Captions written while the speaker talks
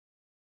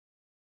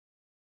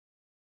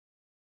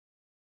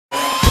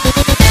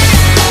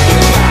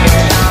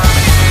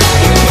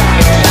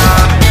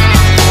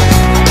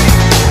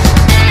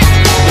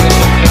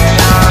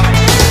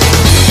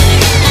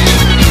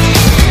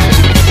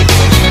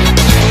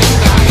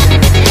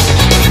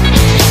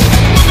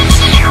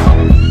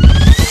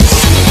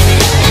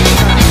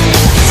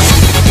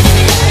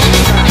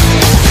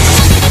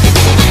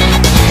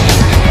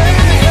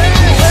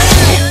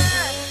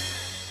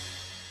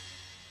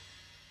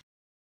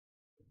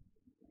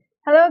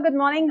Hello, good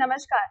morning,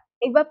 नमस्कार।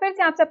 एक बार फिर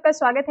से आप सबका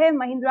स्वागत है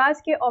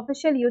महिंद्रास के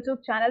ऑफिशियल यूट्यूब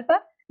चैनल पर,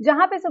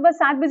 जहां पे सुबह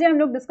 7 बजे हम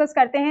लोग डिस्कस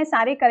करते हैं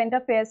सारे करंट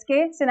अफेयर्स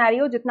के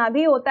सिनेरियो, जितना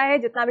भी होता है,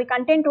 जितना भी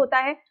कंटेंट होता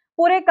है,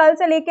 पूरे कल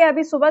से लेके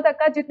अभी सुबह तक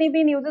का जितनी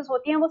भी न्यूज़ेस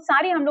होती हैं वो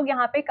सारी हम लोग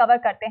यहाँ पे कवर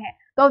करते हैं।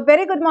 तो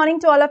very good morning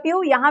to all of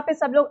you. यहाँ पे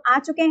सब लोग आ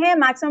चुके हैं,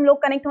 मैक्सिमम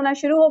लोग कनेक्ट होना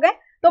शुरू हो गए।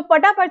 तो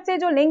फटाफट से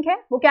जो लिंक है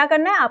वो क्या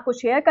करना है, आपको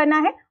शेयर करना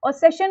है और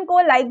सेशन को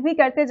लाइक भी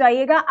करते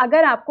जाइएगा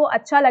अगर आपको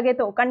अच्छा लगे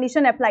तो।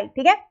 कंडीशन अप्लाई,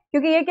 ठीक है,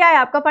 क्योंकि ये क्या है,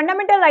 आपका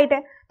फंडामेंटल राइट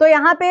है। तो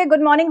यहाँ पे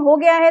गुड मॉर्निंग हो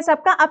गया है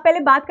सबका। अब पहले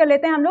बात कर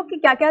लेते हैं हम लोग कि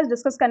क्या क्या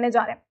डिस्कस करने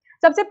जा रहे हैं।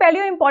 सबसे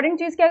पहले इंपॉर्टेंट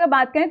चीज की अगर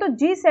बात करें तो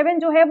G7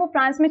 जो है वो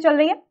फ्रांस में चल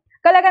रही है।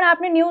 कल अगर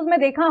आपने न्यूज में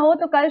देखा हो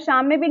तो कल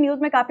शाम में भी न्यूज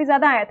में काफी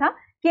ज्यादा आया था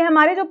कि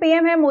हमारे जो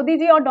पीएम है मोदी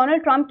जी और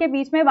डोनाल्ड ट्रंप के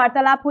बीच में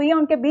वार्तालाप हुई है।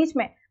 उनके बीच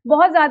में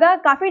बहुत ज्यादा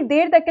काफी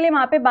देर तक के लिए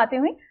वहां पे बातें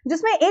हुई,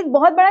 जिसमें एक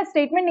बहुत बड़ा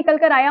स्टेटमेंट निकल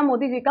कर आया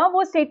मोदी जी का।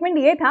 वो स्टेटमेंट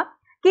ये था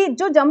कि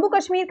जो जम्मू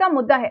कश्मीर का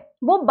मुद्दा है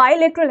वो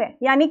बायलैटरल है,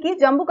 यानी कि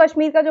जम्मू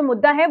कश्मीर का जो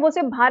मुद्दा है वो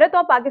सिर्फ भारत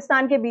और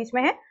पाकिस्तान के बीच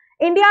में है।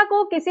 इंडिया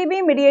को किसी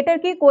भी मीडिएटर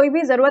की कोई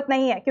भी जरूरत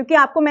नहीं है, क्योंकि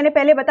आपको मैंने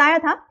पहले बताया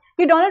था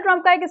कि डोनाल्ड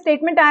ट्रंप का एक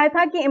स्टेटमेंट आया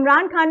था कि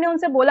इमरान खान ने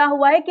उनसे बोला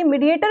हुआ है कि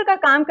मीडिएटर का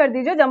काम कर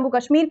दीजिए जम्मू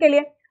कश्मीर के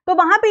लिए। तो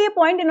वहां पे ये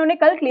पॉइंट इन्होंने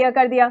कल क्लियर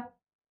कर दिया।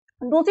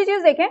 दूसरी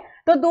चीज देखें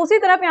तो दूसरी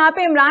तरफ यहाँ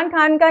पे इमरान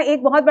खान का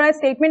एक बहुत बड़ा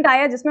स्टेटमेंट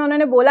आया जिसमें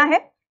उन्होंने बोला है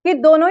कि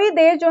दोनों ही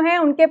देश जो हैं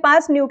उनके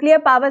पास न्यूक्लियर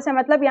पावर्स है।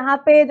 मतलब यहाँ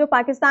पे जो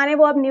पाकिस्तान है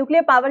वो अब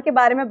न्यूक्लियर पावर के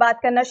बारे में बात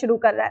करना शुरू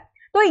कर रहा है।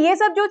 तो ये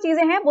सब जो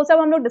चीजें हैं वो सब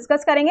हम लोग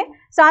डिस्कस करेंगे।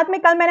 साथ में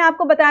कल मैंने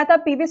आपको बताया था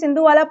पीवी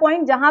सिंधु वाला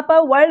पॉइंट, जहां पर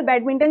वर्ल्ड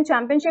बैडमिंटन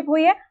चैंपियनशिप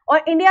हुई है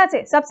और इंडिया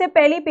से सबसे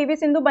पहली पीवी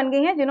सिंधु बन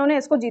गई है जिन्होंने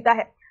इसको जीता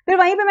है। फिर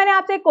वहीं पे मैंने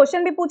आपसे एक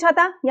क्वेश्चन भी पूछा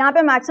था, यहाँ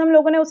पे मैक्सिमम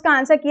लोगों ने उसका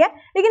आंसर किया,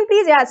 लेकिन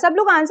प्लीज यार सब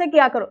लोग आंसर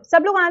किया करो।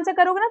 सब लोग आंसर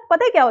करोगे ना तो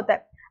पता है क्या होता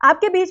है,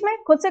 आपके बीच में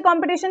खुद से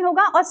कंपटीशन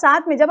होगा और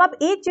साथ में जब आप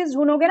एक चीज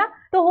ढूंढोगे ना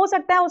तो हो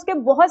सकता है उसके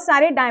बहुत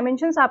सारे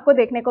डायमेंशंस आपको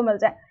देखने को मिल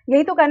जाए।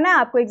 यही तो करना है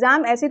आपको,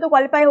 एग्जाम ऐसे तो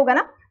क्वालिफाई होगा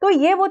ना। तो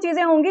ये वो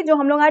चीजें होंगी जो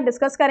हम लोग आज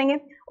डिस्कस करेंगे।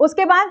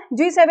 उसके बाद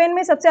G7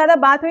 में सबसे ज्यादा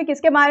बात हुई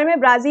किसके बारे में,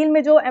 ब्राजील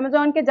में जो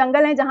अमेजोन के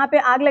जंगल हैं जहां पे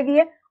आग लगी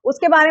है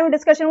उसके बारे में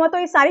डिस्कशन हुआ। तो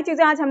ये सारी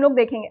चीजें आज हम लोग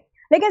देखेंगे।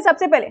 लेकिन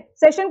सबसे पहले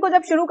सेशन को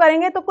जब शुरू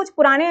करेंगे तो कुछ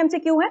पुराने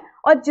एमसीक्यू हैं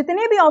और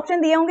जितने भी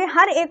ऑप्शन दिए होंगे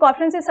हर एक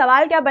ऑप्शन से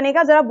सवाल क्या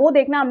बनेगा जरा वो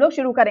देखना हम लोग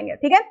शुरू करेंगे,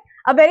 ठीक है।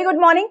 अब वेरी गुड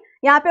मॉर्निंग,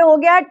 यहाँ पे हो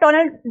गया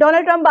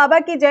डोनाल्ड ट्रंप बाबा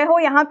की जय हो,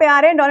 यहाँ पे आ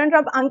रहे हैं डोनाल्ड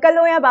ट्रंप अंकल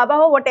हो या बाबा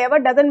हो, व्हाटएवर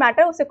डजंट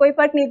मैटर, उससे कोई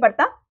फर्क नहीं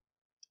पड़ता।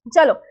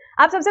 चलो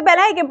अब सबसे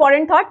पहला एक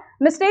important thought,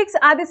 mistakes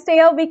are the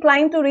stair we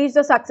climb to reach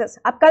the success.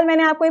 अब कल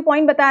मैंने आपको ये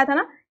पॉइंट बताया था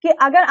ना कि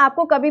अगर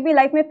आपको कभी भी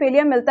लाइफ में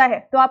फेलियर मिलता है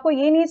तो आपको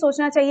ये नहीं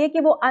सोचना चाहिए कि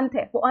वो अंत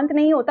है, वो अंत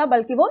नहीं होता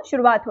बल्कि वो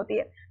शुरुआत होती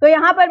है। तो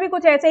यहाँ पर भी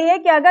कुछ ऐसे ही है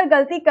कि अगर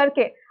गलती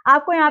करके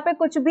आपको यहाँ पे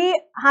कुछ भी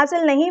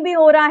हासिल नहीं भी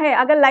हो रहा है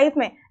अगर लाइफ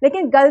में,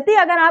 लेकिन गलती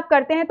अगर आप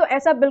करते हैं तो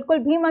ऐसा बिल्कुल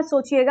भी मत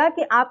सोचिएगा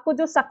कि आपको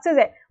जो सक्सेस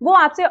है वो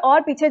आपसे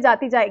और पीछे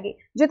जाती जाएगी।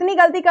 जितनी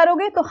गलती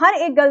करोगे तो हर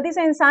एक गलती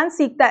से इंसान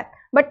सीखता है,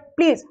 बट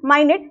प्लीज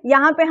माइंड इट,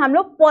 यहाँ पे हम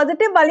लोग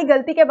पॉजिटिव वाली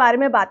गलती के बारे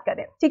में बात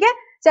करें, ठीक है।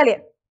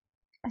 चलिए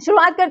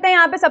शुरुआत करते हैं।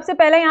 यहाँ पे सबसे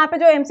पहले यहाँ पे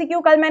जो एमसीक्यू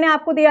कल मैंने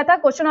आपको दिया था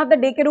क्वेश्चन ऑफ द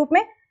डे के रूप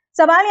में,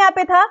 सवाल यहाँ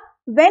पे था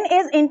When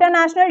is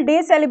International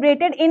Day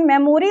celebrated in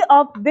memory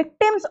of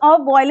victims of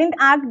violent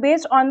act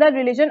based on the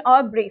religion or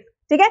belief,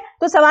 ठीक है।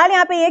 तो सवाल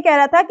यहाँ पे ये कह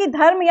रहा था कि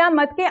धर्म या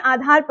मत के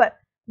आधार पर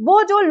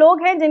वो जो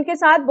लोग हैं जिनके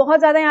साथ बहुत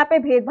ज्यादा यहाँ पे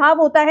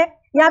भेदभाव होता है,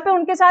 यहाँ पे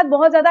उनके साथ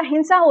बहुत ज्यादा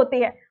हिंसा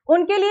होती है,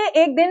 उनके लिए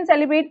एक दिन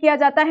सेलिब्रेट किया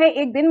जाता है,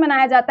 एक दिन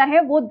मनाया जाता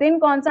है। वो दिन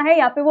कौन सा है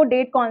या फिर वो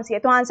डेट कौन सी है?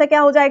 तो आंसर क्या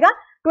हो जाएगा,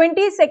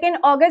 22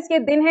 अगस्त के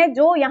दिन है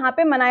जो यहाँ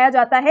पे मनाया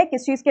जाता है।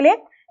 किस चीज के लिए?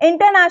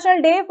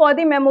 International day for the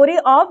memory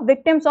of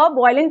victims of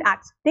violent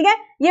acts, ठीक है।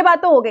 ये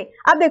बात तो हो गई।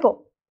 अब देखो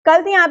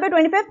कल थी यहाँ पे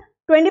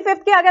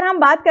 25 की अगर हम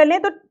बात कर लें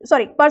तो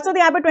सॉरी परसों थी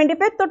यहाँ पे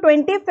 25, तो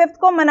 25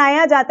 को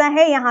मनाया जाता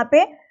है यहाँ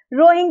पे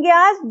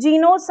रोहिंग्यास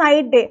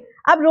जीनोसाइड डे।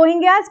 अब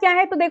रोहिंग्यास क्या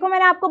है? तो देखो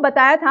मैंने आपको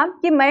बताया था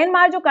कि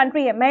म्यांमार जो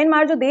कंट्री है,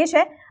 म्यांमार जो देश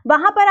है,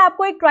 वहां पर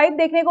आपको एक ट्राइब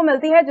देखने को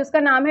मिलती है जिसका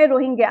नाम है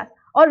रोहिंग्यास।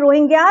 और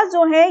रोहिंग्यास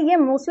जो है ये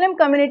मुस्लिम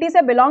कम्युनिटी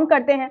से बिलोंग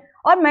करते हैं।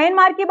 और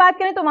म्यांमार की बात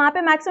करें तो वहां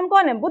पे मैक्सिमम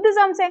कौन है?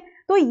 बुद्धिज्म से।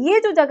 तो ये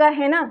जो जगह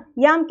है ना,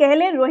 या हम कह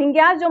लें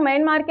रोहिंग्यास जो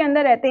म्यांमार के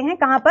अंदर रहते हैं,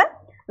 कहां पर?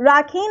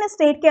 राखीन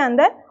स्टेट के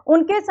अंदर।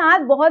 उनके साथ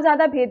बहुत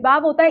ज्यादा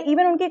भेदभाव होता है।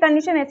 इवन उनकी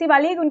कंडीशन ऐसी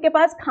वाली है कि उनके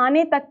पास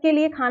खाने तक के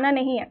लिए खाना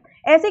नहीं है।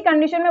 ऐसी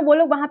कंडीशन में वो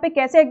लोग वहां पे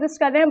कैसे एग्जिस्ट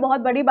कर रहे हैं,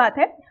 बहुत बड़ी बात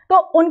है। तो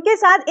उनके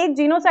साथ एक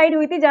जीनोसाइड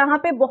हुई थी जहां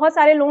पे बहुत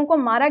सारे लोगों को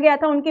मारा गया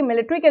था उनकी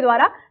मिलिट्री के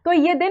द्वारा। तो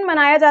ये दिन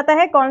मनाया जाता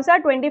है कौन सा?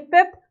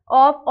 25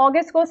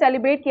 अगस्त को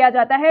सेलिब्रेट किया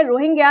जाता है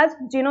रोहिंग्यास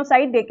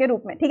जीनोसाइड डे के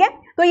रूप में, ठीक है।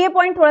 तो ये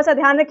पॉइंट थोड़ा सा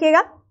ध्यान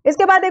रखिएगा।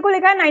 इसके बाद देखो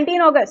लिखा है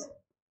 19 अगस्त।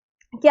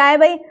 क्या है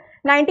भाई?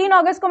 19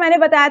 अगस्त को मैंने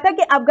बताया था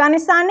कि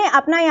अफगानिस्तान ने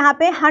अपना यहाँ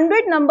पे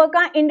 100 नंबर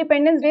का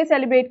इंडिपेंडेंस डे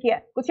सेलिब्रेट किया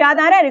है। कुछ याद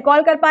आ रहा है?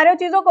 रिकॉल कर पा रहे हो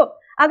चीजों को?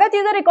 अगर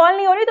चीजें रिकॉल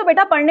नहीं हो रही तो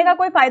बेटा पढ़ने का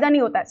कोई फायदा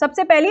नहीं होता है।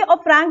 सबसे पहली और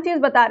फ्रैंक चीज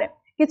बता रहे हैं,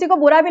 किसी को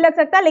बुरा भी लग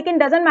सकता है लेकिन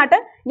डजंट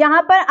मैटर।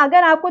 यहाँ पर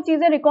अगर आपको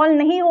चीजें रिकॉल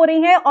नहीं हो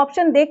रही हैं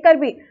ऑप्शन देखकर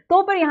भी,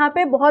 तो फिर यहाँ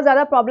पे बहुत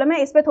ज्यादा प्रॉब्लम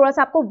है। इस पे थोड़ा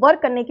सा आपको वर्क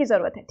करने की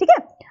जरूरत है, ठीक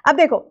है। अब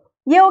देखो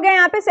ये हो गया।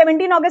 यहाँ पे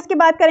 17 अगस्त की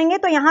बात करेंगे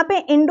तो यहाँ पे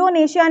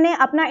इंडोनेशिया ने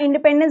अपना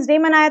इंडिपेंडेंस डे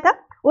मनाया था।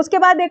 उसके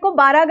बाद देखो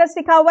 12 अगस्त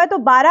लिखा हुआ है, तो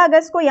 12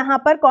 अगस्त को यहाँ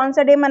पर कौन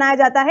सा डे मनाया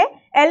जाता है?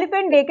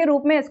 एलिफेंट डे के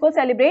रूप में इसको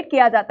सेलिब्रेट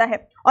किया जाता है।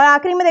 और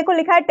आखिरी में देखो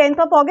लिखा है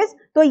 10th अगस्त,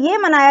 तो ये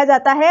मनाया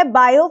जाता है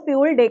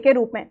बायोफ्यूल डे के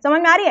रूप में।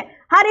 समझ में आ रही है?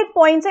 हर एक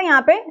पॉइंट से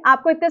यहाँ पे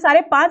आपको इतने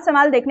सारे 5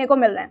 सवाल देखने को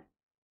मिल रहे हैं।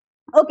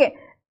 Okay,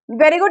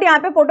 very good. यहाँ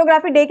पे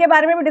फोटोग्राफी डे के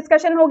बारे में भी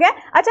डिस्कशन हो गया।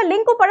 अच्छा,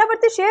 लिंक को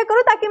फटाफट से शेयर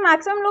करो ताकि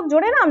मैक्सिमम लोग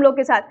जुड़े ना हम लोग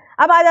के साथ।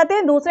 अब आ जाते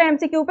हैं दूसरे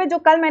एमसीक्यू पे, जो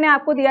कल मैंने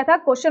आपको दिया था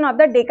क्वेश्चन ऑफ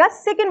द डे का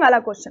सेकंड वाला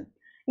क्वेश्चन।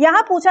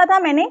 यहाँ पूछा था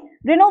मैंने,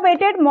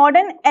 renovated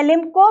modern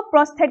ALIMCO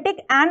prosthetic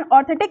and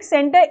orthotic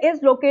centre is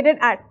located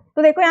at.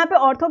 तो देखो यहाँ पे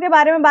ऑर्थो के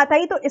बारे में बात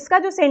आई, तो इसका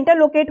जो सेंटर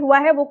लोकेट हुआ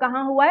है वो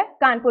कहाँ हुआ है?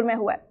 कानपुर में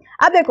हुआ है।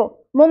 अब देखो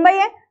मुंबई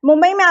है,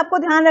 मुंबई में आपको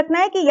ध्यान रखना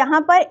है कि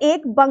यहाँ पर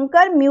एक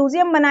बंकर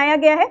म्यूजियम बनाया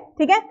गया है,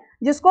 ठीक है,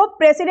 जिसको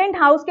प्रेसिडेंट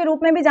हाउस के रूप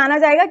में भी जाना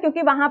जाएगा,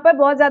 क्योंकि वहां पर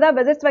बहुत ज्यादा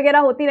विजिट्स वगैरह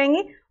होती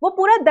रहेंगी। वो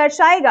पूरा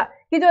दर्शाएगा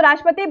कि जो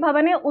राष्ट्रपति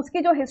भवन है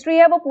उसकी जो हिस्ट्री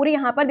है वो पूरी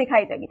यहाँ पर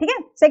दिखाई जाएगी, ठीक है।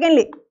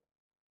 सेकेंडली,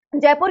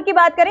 जयपुर की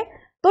बात करें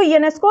तो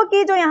यूनेस्को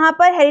की जो यहाँ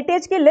पर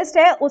हेरिटेज की लिस्ट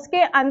है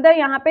उसके अंदर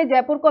यहाँ पे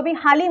जयपुर को भी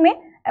हाल ही में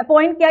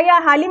अपॉइंट किया गया,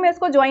 हाल ही में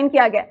इसको ज्वाइन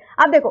किया गया।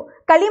 अब देखो,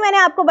 कल ही मैंने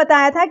आपको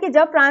बताया था कि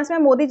जब फ्रांस में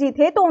मोदी जी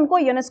थे तो उनको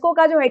यूनेस्को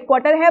का जो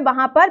हेडक्वार्टर है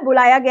वहां पर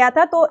बुलाया गया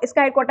था। तो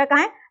इसका हेडक्वार्टर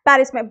कहाँ है?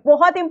 पेरिस में।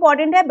 बहुत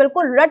इंपॉर्टेंट है,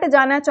 बिल्कुल रट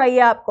जाना चाहिए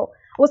आपको।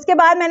 उसके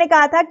बाद मैंने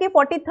कहा था कि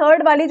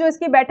 43rd वाली जो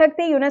इसकी बैठक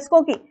थी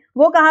यूनेस्को की,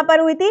 वो कहां पर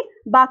हुई थी?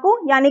 बाकू,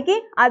 यानी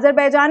कि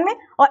अजरबैजान में।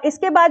 और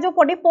इसके बाद जो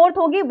 44th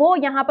होगी वो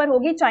यहां पर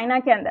होगी चाइना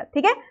के अंदर,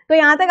 ठीक है। तो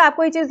यहां तक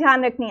आपको ये चीज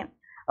ध्यान रखनी है।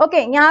 ओके,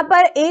 यहाँ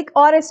पर एक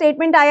और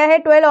स्टेटमेंट आया है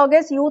 12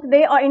 अगस्त यूथ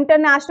डे, और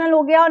इंटरनेशनल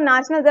हो गया और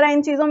नेशनल, जरा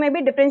इन चीजों में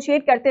भी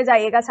डिफरेंशिएट करते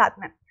जाइएगा साथ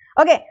में।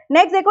 ओके,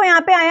 नेक्स्ट देखो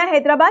यहाँ पे आया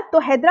हैदराबाद। तो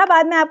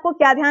हैदराबाद में आपको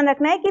क्या ध्यान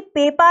रखना है कि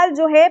पेपाल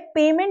जो है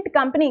पेमेंट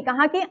कंपनी,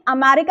 कहाँ की?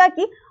 अमेरिका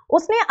की,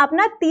 उसने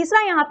अपना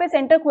तीसरा यहाँ पे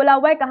सेंटर खोला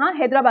हुआ है। कहाँ?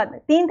 हैदराबाद में।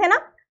 3 थे ना,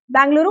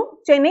 बेंगलुरु,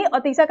 चेन्नई और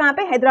तीसरा कहाँ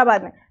पे?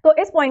 हैदराबाद में। तो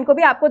इस पॉइंट को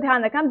भी आपको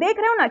ध्यान रखना। हम देख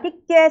रहे हो ना कि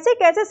कैसे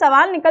कैसे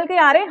सवाल निकल के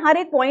आ रहे हैं हर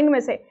एक पॉइंट में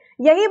से।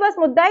 यही बस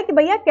मुद्दा है कि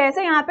भैया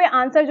कैसे यहाँ पे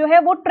आंसर जो है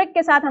वो ट्रिक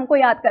के साथ हमको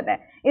याद करना है।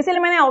 इसीलिए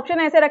मैंने ऑप्शन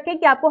ऐसे रखे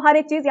कि आपको हर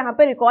एक चीज यहाँ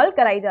पे रिकॉल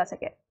कराई जा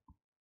सके।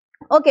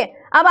 ओके,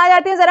 अब आ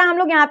जाते हैं जरा हम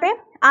लोग यहाँ पे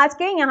आज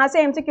के यहाँ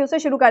से एमसीक्यू से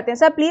शुरू करते हैं।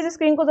 सर प्लीज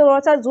स्क्रीन को थोड़ा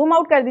सा जूम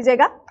आउट कर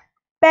दीजिएगा।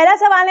 पहला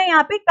सवाल है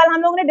यहाँ पे, कल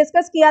हम लोग ने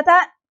डिस्कस किया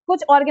था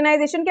कुछ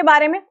ऑर्गेनाइजेशन के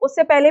बारे में,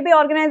 उससे पहले भी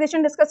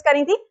ऑर्गेनाइजेशन डिस्कस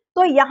करी थी।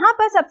 तो यहाँ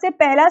पर सबसे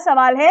पहला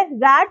सवाल है,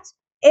 rats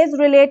is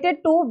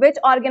related to which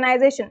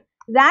organisation.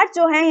 Rat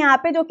जो है यहाँ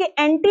पे, जो कि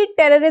एंटी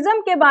टेररिज्म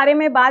के बारे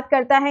में बात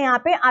करता है,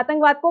 यहाँ पे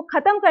आतंकवाद को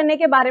खत्म करने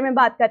के बारे में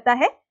बात करता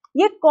है,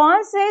 ये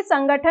कौन से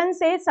संगठन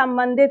से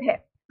संबंधित है?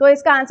 तो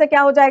इसका आंसर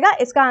क्या हो जाएगा?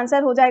 इसका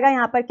आंसर हो जाएगा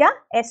यहाँ पर क्या?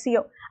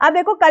 SCO। अब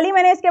देखो, कल ही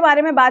मैंने इसके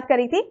बारे में बात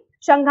करी थी,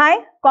 शंघाई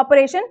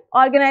कोऑपरेशन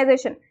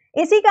ऑर्गेनाइजेशन,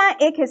 इसी का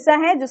एक हिस्सा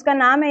है जिसका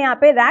नाम है यहाँ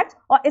पे रैट्स,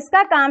 और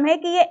इसका काम है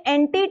कि ये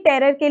एंटी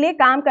टेरर के लिए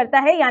काम करता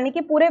है, यानी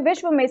कि पूरे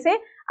विश्व में से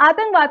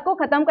आतंकवाद को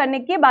खत्म करने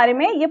के बारे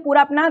में ये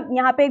पूरा अपना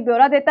यहाँ पे एक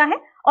ब्यौरा देता है।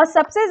 और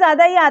सबसे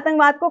ज्यादा ये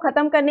आतंकवाद को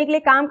खत्म करने के लिए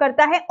काम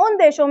करता है उन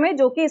देशों में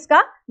जो कि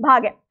इसका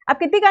भाग है। अब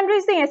कितनी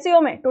कंट्रीज थी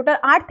SCO में? टोटल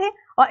 8 थे,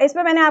 और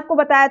इसमें मैंने आपको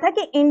बताया था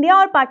कि इंडिया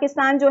और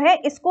पाकिस्तान जो है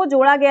इसको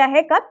जोड़ा गया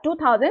है कब?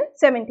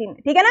 2017 में,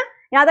 ठीक है ना।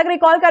 यहाँ तक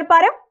रिकॉल कर पा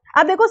रहे हो?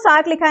 अब देखो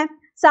सार्क लिखा है,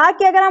 सार्क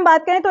की अगर हम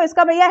बात करें तो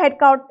इसका भैया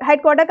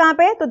हेडक्वार्टर कहाँ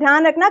पे है? तो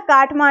ध्यान रखना,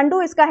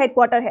 काठमांडू इसका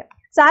हेडक्वार्टर है।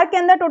 सार्क के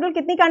अंदर टोटल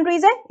कितनी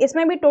कंट्रीज है?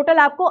 इसमें भी टोटल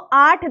आपको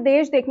 8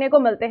 देश देखने को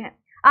मिलते हैं।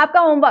 आपका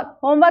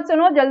होमवर्क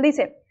सुनो जल्दी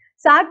से।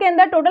 सार्क के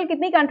अंदर टोटल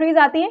कितनी कंट्रीज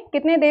आती हैं,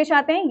 कितने देश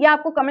आते हैं, ये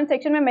आपको कमेंट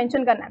सेक्शन में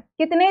मेंशन करना है।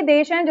 कितने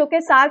देश हैं जो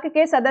कि सार्क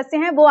के सदस्य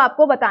हैं वो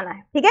आपको बताना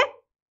है, ठीक है।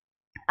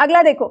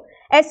 अगला देखो,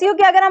 SCO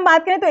की अगर हम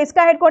बात करें तो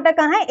इसका हेडक्वार्टर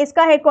कहाँ है?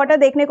 इसका हेडक्वार्टर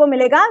देखने को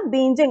मिलेगा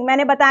बीजिंग।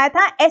 मैंने बताया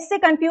था, एस से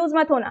कंफ्यूज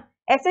मत होना,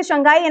 एस से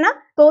शंघाई है ना,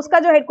 तो उसका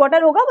जो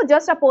हेडक्वार्टर होगा वो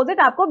जस्ट अपोजिट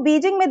आपको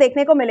बीजिंग में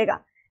देखने को मिलेगा।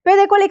 फिर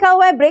देखो लिखा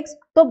हुआ है ब्रिक्स,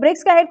 तो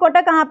ब्रिक्स का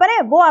हेडक्वार्टर कहाँ पर है?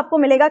 वो आपको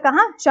मिलेगा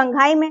कहाँ?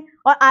 शंघाई में।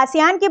 और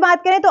आसियान की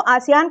बात करें तो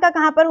आसियान का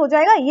कहाँ पर हो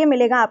जाएगा? ये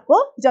मिलेगा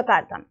आपको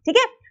जकार्ता, ठीक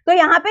है। तो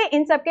यहाँ पे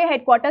इन सबके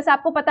हेडक्वार्टर्स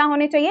आपको पता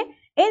होने चाहिए।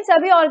 इन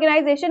सभी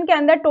ऑर्गेनाइजेशन के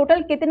अंदर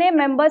टोटल कितने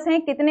मेंबर्स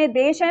हैं, कितने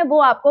देश हैं,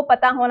 वो आपको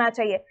पता होना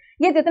चाहिए।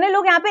 ये जितने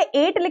लोग यहाँ पे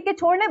 8 लिख के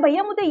छोड़ रहे हैं,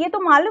 भैया मुझे ये तो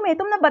मालूम है,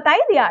 तुमने बता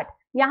ही दिया 8।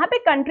 यहाँ पे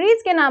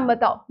कंट्रीज के नाम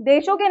बताओ,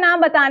 देशों के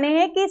नाम बताने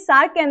हैं कि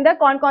सार्क के अंदर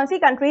कौन कौन सी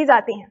कंट्रीज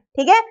आती हैं,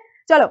 ठीक है।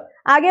 चलो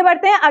आगे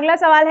बढ़ते हैं। अगला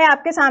सवाल है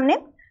आपके सामने,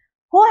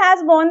 who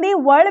has won the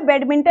world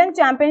badminton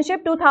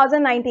championship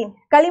 2019।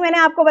 कल ही मैंने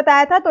आपको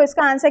बताया था, तो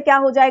इसका आंसर क्या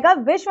हो जाएगा?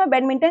 विश्व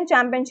बैडमिंटन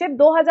चैंपियनशिप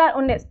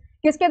 2019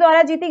 किसके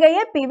द्वारा जीती गई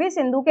है? PV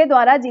सिंधु के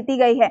द्वारा जीती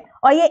गई है,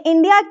 और ये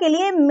इंडिया के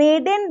लिए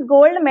मेडन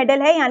गोल्ड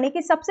मेडल है, यानी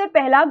कि सबसे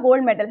पहला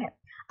गोल्ड मेडल है।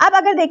 अब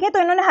अगर देखें तो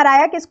इन्होंने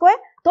हराया किसको है?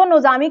 तो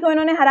नोजामी को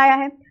इन्होंने हराया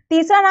है।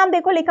 तीसरा नाम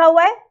देखो लिखा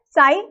हुआ है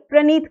साई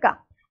प्रणीत का,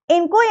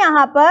 इनको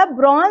यहाँ पर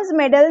ब्रॉन्ज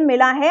मेडल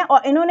मिला है।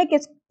 और इन्होंने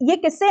ये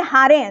किससे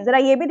हारे हैं जरा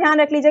ये भी ध्यान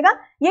रख लीजिएगा,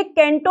 ये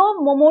केंटो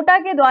मोमोटा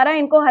के द्वारा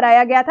इनको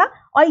हराया गया था।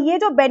 और ये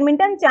जो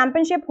बैडमिंटन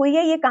चैंपियनशिप हुई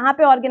है ये कहाँ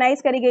पे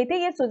ऑर्गेनाइज करी गई थी?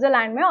 ये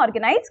स्विट्जरलैंड में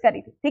ऑर्गेनाइज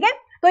करी थी, ठीक है।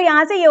 तो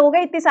यहाँ से ये हो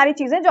गई इतनी सारी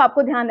चीजें जो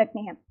आपको ध्यान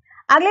रखनी है।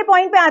 अगले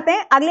पॉइंट पे आते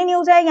हैं, अगली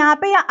न्यूज है यहाँ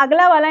पे, या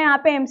अगला वाला यहाँ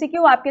पे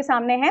MCQ आपके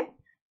सामने है,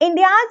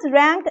 India's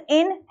rank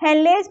in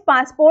Henle's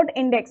passport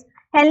index.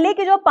 Henley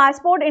की जो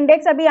पासपोर्ट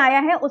इंडेक्स अभी आया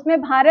है उसमें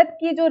भारत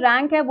की जो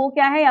रैंक है वो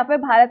क्या है, या फिर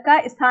भारत का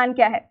स्थान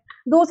क्या है?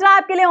 दूसरा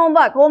आपके लिए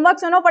होमवर्क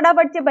सुनो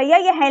फटाफट से भैया,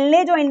 ये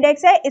हेनले जो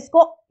इंडेक्स है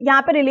इसको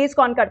यहाँ पे रिलीज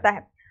कौन करता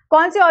है,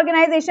 कौन सी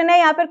ऑर्गेनाइजेशन है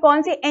या फिर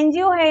कौन सी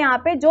एनजीओ है यहाँ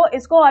पे जो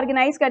इसको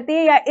ऑर्गेनाइज करती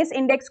है या इस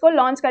इंडेक्स को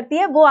लॉन्च करती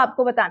है, वो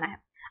आपको बताना है।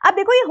 अब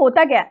देखो ये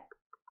होता क्या है,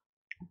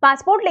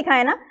 पासपोर्ट लिखा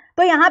है ना,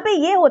 तो यहाँ पे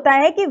ये होता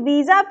है कि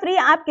वीजा फ्री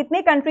आप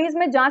कितने कंट्रीज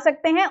में जा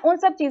सकते हैं, उन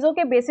सब चीजों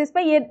के बेसिस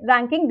पे ये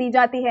रैंकिंग दी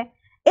जाती है।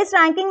 इस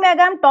रैंकिंग में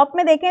अगर हम टॉप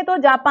में देखें तो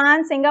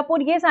जापान,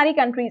 सिंगापुर, ये सारी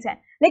कंट्रीज हैं,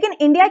 लेकिन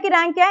इंडिया की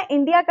रैंक क्या है,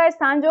 इंडिया का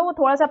स्थान जो वो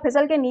थोड़ा सा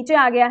फिसल के नीचे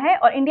आ गया है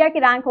और इंडिया की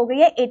रैंक हो गई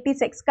है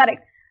 86।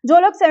 करेक्ट। जो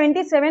लोग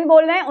 77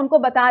 बोल रहे हैं उनको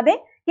बता दें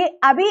कि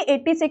अभी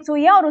 86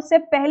 हुई है और उससे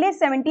पहले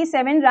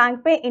 77 रैंक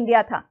पे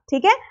इंडिया था,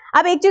 ठीक है।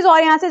 अब एक चीज और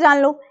यहाँ से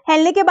जान लो,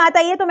 हेनले की बात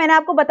आई है तो मैंने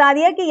आपको बता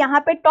दिया कि यहाँ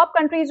पे टॉप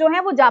कंट्रीज जो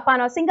है वो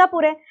जापान और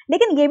सिंगापुर है,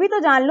 लेकिन ये भी तो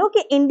जान लो कि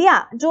इंडिया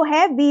जो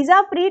है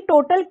वीजा फ्री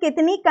टोटल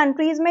कितनी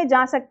कंट्रीज में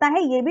जा सकता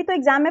है, ये भी तो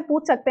एग्जाम में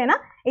पूछ सकते हैं ना।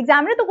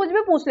 एग्जामिनर तो कुछ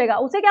भी पूछ लेगा,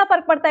 उसे क्या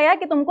फर्क पड़ता है यार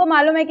कि तुमको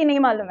मालूम है कि नहीं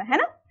मालूम है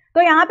ना।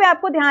 तो यहाँ पे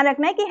आपको ध्यान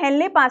रखना है कि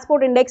हेनले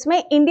पासपोर्ट इंडेक्स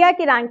में इंडिया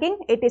की रैंकिंग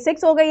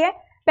 86 हो गई है,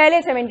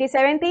 पहले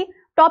 77 थी।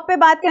 टॉप पे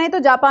बात करें तो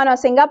जापान और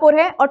सिंगापुर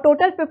है और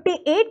टोटल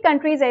 58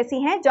 कंट्रीज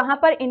ऐसी हैं जहां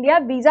पर इंडिया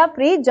वीजा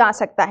फ्री जा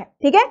सकता है,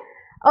 ठीक है।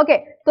 ओके,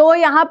 तो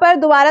यहाँ पर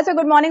दोबारा से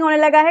गुड मॉर्निंग होने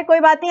लगा है, कोई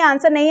बात नहीं,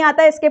 आंसर नहीं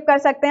आता है स्किप कर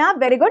सकते हैं आप,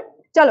 वेरी गुड।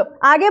 चलो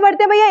आगे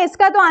बढ़ते भैया,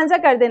 इसका तो आंसर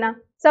कर देना।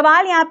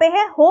 सवाल यहाँ पे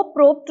है hope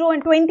probe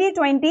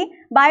 2020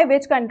 by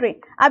which country.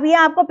 अब ये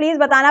आपको प्लीज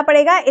बताना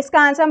पड़ेगा,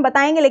 इसका आंसर हम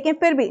बताएंगे लेकिन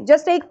फिर भी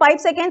जस्ट एक 5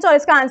 सेकेंड्स और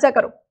इसका आंसर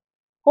करो।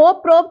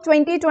 होप प्रोब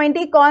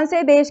 2020 कौन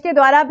से देश के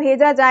द्वारा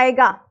भेजा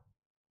जाएगा?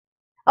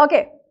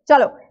 ओके,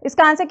 चलो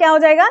इसका आंसर क्या हो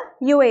जाएगा?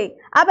 यूएई।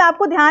 अब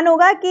आपको ध्यान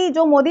होगा कि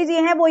जो मोदी जी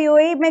हैं वो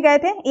यूएई में गए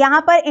थे,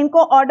 यहाँ पर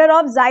इनको ऑर्डर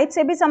ऑफ जायद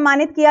से भी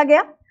सम्मानित किया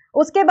गया।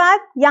 उसके बाद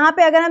यहाँ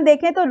पे अगर हम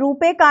देखें तो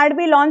रुपे कार्ड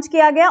भी लॉन्च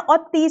किया गया और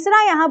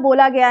तीसरा यहाँ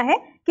बोला गया है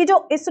कि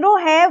जो इसरो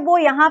है वो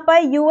यहाँ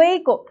पर यूएई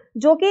को,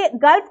 जो कि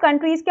गल्फ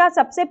कंट्रीज का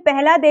सबसे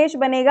पहला देश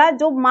बनेगा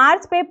जो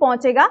मार्स पे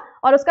पहुंचेगा,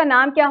 और उसका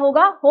नाम क्या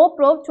होगा? Hope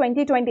probe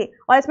 2020।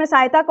 और इसमें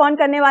सहायता कौन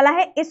करने वाला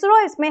है? इसरो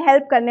इसमें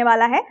हेल्प करने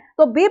वाला है,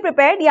 तो बी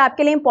प्रिपेयर्ड, ये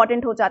आपके लिए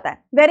इंपॉर्टेंट हो जाता है।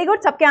 वेरी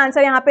गुड, सबके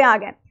आंसर यहाँ पे आ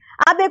गए।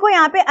 आप देखो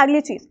यहाँ पे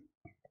अगली चीज,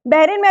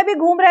 बहरीन में अभी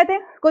घूम रहे थे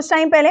कुछ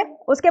टाइम पहले,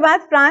 उसके बाद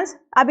फ्रांस,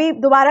 अभी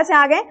दोबारा से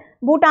आ गए।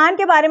 भूटान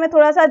के बारे में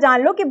थोड़ा सा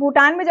जान लो कि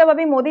भूटान में जब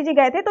अभी मोदी जी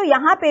गए थे तो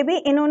यहाँ पे भी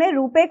इन्होंने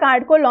रुपे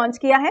कार्ड को लॉन्च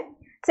किया है।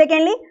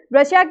 सेकेंडली,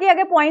 रशिया की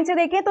अगर पॉइंट से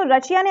देखें तो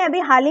रशिया ने अभी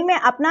हाल ही में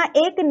अपना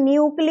एक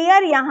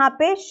न्यूक्लियर यहाँ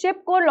पे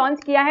शिप को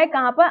लॉन्च किया है,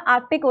 कहाँ पर?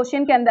 आर्कटिक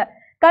ओशियन के अंदर।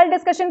 कल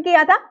डिस्कशन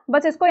किया था,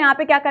 बस इसको यहाँ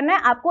पे क्या करना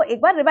है, आपको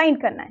एक बार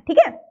रिवाइंड करना है, ठीक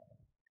है।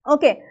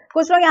 ओके,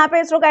 कुछ लोग यहाँ पे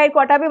इसरो का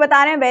हेडक्वार्टर भी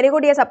बता रहे हैं, वेरी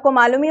गुड, ये सबको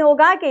मालूम ही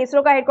होगा कि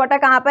इसरो का हेडक्वार्टर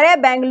कहाँ पर है,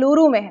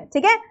 बेंगलुरु में है,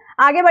 ठीक है।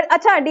 आगे बढ़,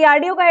 अच्छा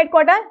डीआरडीओ का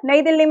हेडक्वार्टर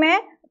नई दिल्ली में है,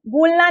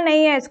 भूलना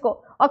नहीं है इसको।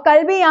 और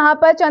कल भी यहाँ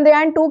पर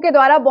चंद्रयान 2 के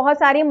द्वारा बहुत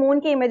सारी मून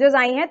की इमेजेस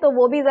आई हैं, तो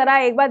वो भी जरा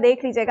एक बार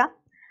देख लीजिएगा।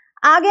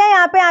 आ गया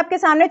यहाँ पे आपके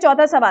सामने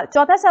चौथा सवाल।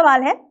 चौथा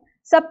सवाल है,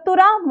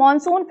 सप्तुरा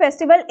monsoon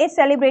festival is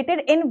celebrated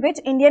in which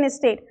Indian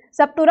state?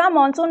 सप्तुरा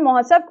monsoon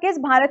महोत्सव किस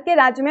भारत के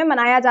राज्य में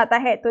मनाया जाता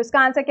है? तो इसका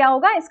आंसर क्या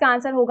होगा? इसका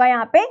आंसर होगा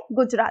यहाँ पे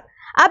गुजरात।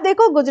 अब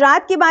देखो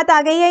गुजरात की बात आ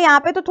गई है यहाँ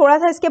पे, तो थोड़ा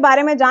सा इसके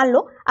बारे में जान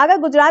लो। अगर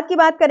गुजरात की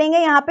बात करेंगे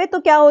यहाँ पे तो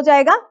क्या हो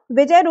जाएगा?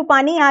 विजय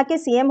रूपानी यहाँ के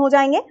सीएम हो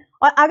जाएंगे।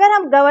 और अगर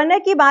हम गवर्नर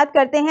की बात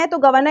करते हैं तो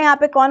गवर्नर यहाँ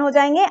पे कौन हो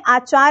जाएंगे?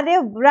 आचार्य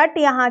व्रत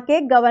यहाँ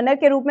के गवर्नर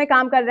के रूप में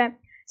काम कर रहे हैं।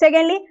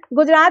 सेकेंडली,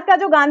 गुजरात का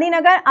जो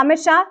गांधीनगर, अमित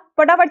शाह,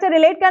 फटाफट से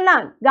रिलेट करना,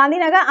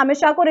 गांधीनगर अमित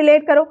शाह को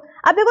रिलेट करो।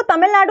 अब देखो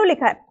तमिलनाडु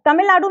लिखा है,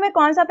 तमिलनाडु में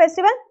कौन सा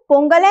फेस्टिवल?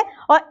 पोंगल है।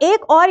 और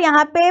एक और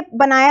यहाँ पे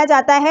बनाया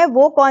जाता है,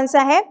 वो कौन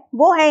सा है?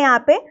 वो है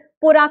यहाँ पे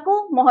पुराकू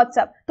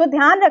महोत्सव। तो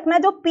ध्यान रखना,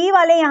 जो पी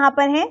वाले यहाँ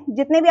पर हैं,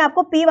 जितने भी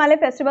आपको पी वाले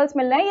फेस्टिवल्स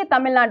मिल रहे हैं, ये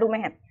तमिलनाडु में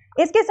है।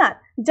 इसके साथ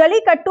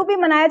जलीकट्टू भी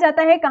मनाया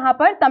जाता है, कहां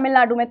पर?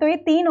 तमिलनाडु में। तो ये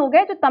 3 हो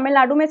गए जो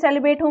तमिलनाडु में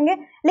सेलिब्रेट होंगे।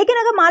 लेकिन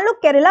अगर मान लो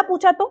केरला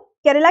पूछा तो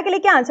केरला के लिए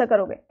क्या आंसर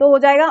करोगे? तो हो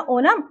जाएगा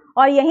ओनम।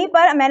 और यहीं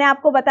पर मैंने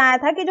आपको बताया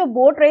था कि जो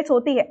बोट रेस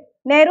होती है,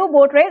 नेहरू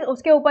बोट रेस,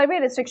 उसके ऊपर भी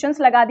रिस्ट्रिक्शंस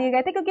लगा दिए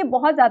गए थे क्योंकि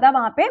बहुत ज्यादा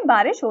वहां पे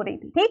बारिश हो रही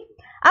थी, ठीक।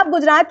 अब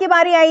गुजरात की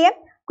बारी आई है,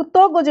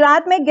 तो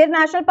गुजरात में गिर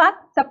नेशनल पार्क,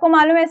 सबको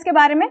मालूम है इसके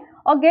बारे में।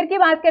 और गिर की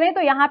बात करें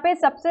तो यहाँ पे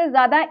सबसे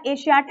ज्यादा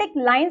एशियाटिक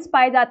लाइन्स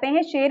पाए जाते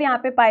हैं, शेर यहाँ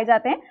पे पाए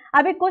जाते हैं।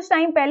 अभी कुछ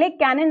टाइम पहले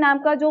कैनन नाम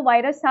का जो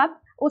वायरस था,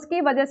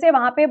 उसकी वजह से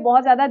वहां पे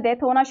बहुत ज्यादा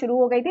डेथ होना शुरू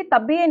हो गई थी,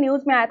 तब भी ये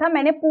न्यूज में आया था,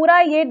 मैंने पूरा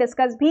ये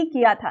डिस्कस भी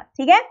किया था,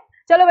 ठीक है।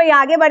 चलो भैया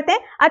आगे बढ़ते हैं।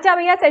 अच्छा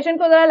भैया सेशन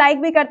को जरा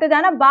लाइक भी करते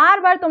जाना, बार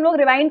बार तुम लोग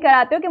रिवाइंड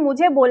कराते हो कि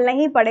मुझे बोलना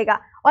ही पड़ेगा,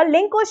 और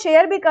लिंक को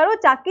शेयर भी करो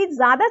ताकि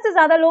ज्यादा से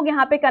ज्यादा लोग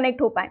यहाँ पे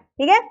कनेक्ट हो पाए,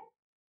 ठीक है।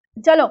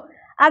 चलो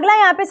अगला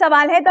यहाँ पे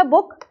सवाल है, द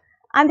बुक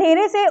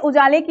अंधेरे से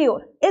उजाले की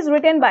ओर इज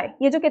रिटन बाय,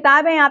 ये जो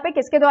किताब है यहाँ पे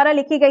किसके द्वारा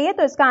लिखी गई है?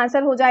 तो इसका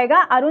आंसर हो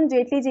जाएगा अरुण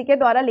जेटली जी के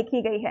द्वारा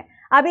लिखी गई है।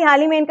 अभी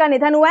हाल ही में इनका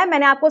निधन हुआ है।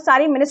 मैंने आपको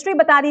सारी मिनिस्ट्री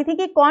बता दी थी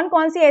कि कौन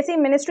कौन सी ऐसी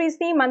मिनिस्ट्रीज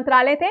थी,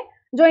 मंत्रालय थे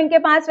जो इनके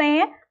पास रहे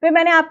हैं। फिर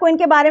मैंने आपको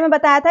इनके बारे में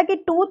बताया था कि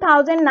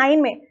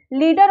 2009 में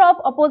लीडर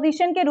ऑफ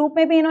अपोजिशन के रूप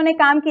में भी इन्होंने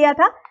काम किया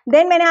था।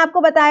 देन मैंने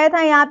आपको बताया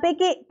था यहाँ पे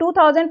कि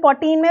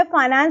 2014 में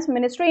फाइनेंस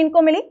मिनिस्ट्री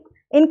इनको मिली।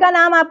 इनका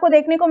नाम आपको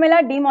देखने को मिला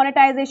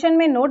डीमोनेटाइजेशन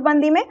में,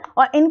 नोटबंदी में,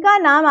 और इनका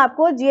नाम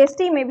आपको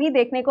जीएसटी में भी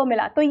देखने को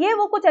मिला। तो ये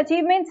वो कुछ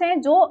अचीवमेंट्स हैं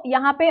जो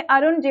यहाँ पे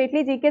अरुण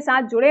जेटली जी के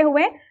साथ जुड़े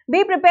हुए हैं।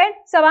 बी प्रिपेयर्ड,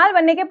 सवाल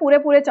बनने के पूरे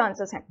पूरे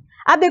चांसेस हैं।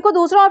 अब देखो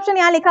दूसरा ऑप्शन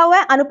यहाँ लिखा हुआ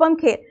है अनुपम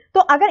खेर। तो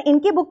अगर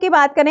इनकी बुक की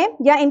बात करें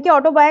या इनकी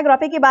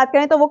ऑटोबायोग्राफी की बात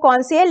करें तो वो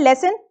कौन सी है?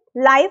 लेसन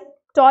लाइफ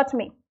टॉट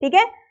मी, ठीक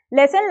है,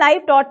 लेसन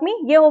लाइफ टॉट मी,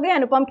 ये हो गई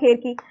अनुपम खेर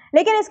की।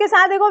 लेकिन इसके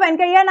साथ देखो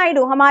वेंकैया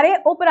नायडू, हमारे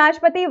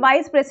उपराष्ट्रपति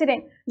वाइस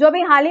प्रेसिडेंट, जो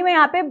अभी हाल ही में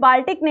यहाँ पे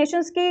बाल्टिक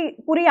नेशंस की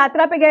पूरी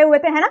यात्रा पे गए हुए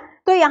थे, है ना।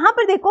 तो यहाँ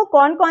पर देखो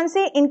कौन कौन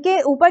सी इनके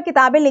ऊपर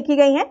किताबें लिखी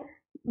गई हैं,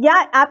 या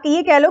आप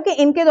ये कह लो कि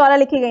इनके द्वारा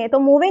लिखी गई हैं। तो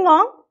मूविंग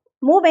ऑन,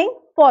 मूविंग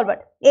फॉरवर्ड,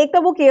 एक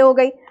तो बुक ये हो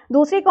गई।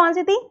 दूसरी कौन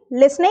सी थी?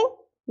 लिसनिंग,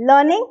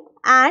 लर्निंग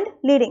एंड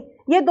लीडिंग,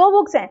 ये 2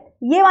 बुक्स हैं।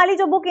 ये वाली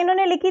जो बुक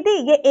इन्होंने लिखी थी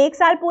ये 1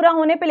 साल पूरा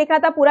होने पे लिखा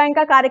था, पूरा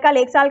इनका कार्यकाल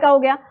 1 साल का हो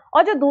गया।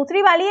 और जो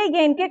दूसरी वाली है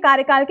ये इनके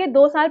कार्यकाल के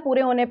 2 साल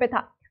पूरे होने पे था।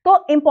 तो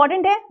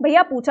इंपॉर्टेंट है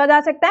भैया, पूछा जा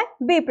सकता है,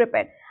 बी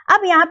प्रिपेयर्ड।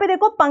 अब यहाँ पे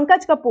देखो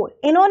पंकज कपूर,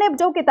 इन्होंने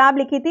जो किताब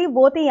लिखी थी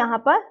वो थी यहाँ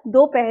पर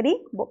दोपहरी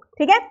बुक,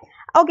 ठीक है।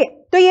 ओके,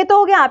 तो ये तो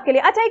हो गया आपके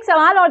लिए। अच्छा, एक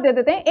सवाल और दे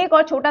देते हैं, एक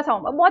और छोटा सा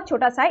होमवर्क, बहुत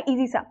छोटा सा है,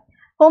 इजी सा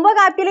होमवर्क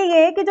आपके लिए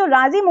ये है कि जो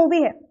राजी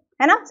मूवी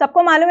है ना,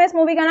 सबको मालूम है इस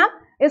मूवी का नाम,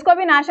 इसको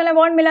भी नेशनल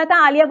अवार्ड मिला था,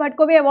 आलिया भट्ट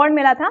को भी अवार्ड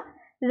मिला था।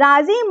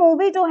 राजी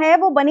मूवी जो है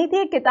वो बनी थी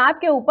एक किताब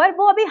के ऊपर,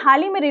 वो अभी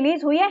हाल ही में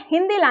रिलीज हुई है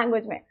हिंदी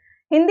लैंग्वेज में,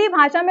 हिंदी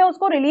भाषा में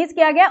उसको रिलीज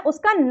किया गया।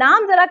 उसका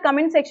नाम जरा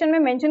कमेंट सेक्शन में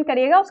मेंशन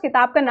करिएगा, उस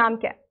किताब का नाम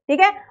क्या है,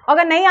 ठीक है।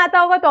 अगर नहीं आता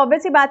होगा तो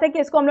ऑब्वियस सी बात है कि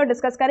इसको हम लोग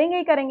डिस्कस करेंगे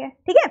ही करेंगे,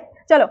 ठीक है।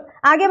 चलो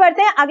आगे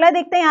बढ़ते हैं, अगला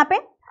देखते हैं यहाँ पे,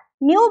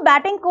 new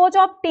batting coach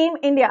of team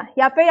India,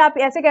 या फिर आप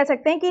ऐसे कह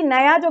सकते हैं कि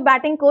नया जो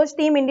बैटिंग कोच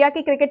टीम इंडिया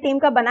की क्रिकेट टीम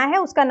का बना है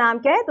उसका नाम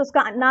क्या है? तो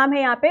उसका नाम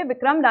है यहाँ पे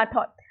विक्रम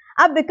राठौर।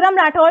 अब विक्रम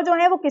राठौर जो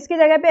है वो किसकी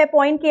जगह पे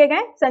अपॉइंट किए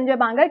गए? संजय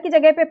बांगर की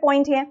जगह पे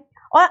अपॉइंट किए।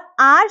 और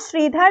आर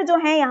श्रीधर जो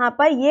है यहाँ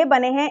पर ये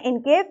बने हैं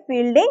इनके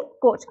फील्डिंग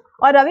कोच।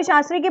 और रवि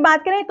शास्त्री की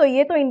बात करें तो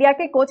ये तो इंडिया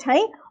के कोच हैं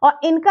ही, और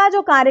इनका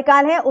जो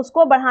कार्यकाल है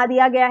उसको बढ़ा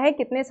दिया गया है,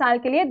 कितने साल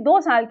के लिए? 2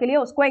 साल के लिए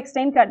उसको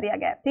एक्सटेंड कर दिया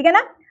गया है, ठीक है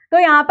ना। तो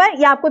यहाँ पर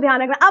ये आपको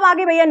ध्यान रखना। अब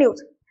आगे भैया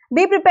न्यूज,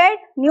 बी प्रिपेयर्ड,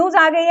 न्यूज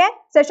आ गई है।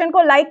 सेशन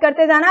को लाइक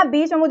करते जाना,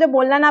 बीच में मुझे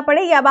बोलना ना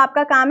पड़े, ये अब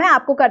आपका काम है,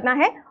 आपको करना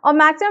है, और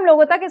मैक्सिमम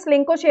लोगों तक इस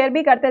लिंक को शेयर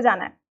भी करते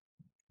जाना है।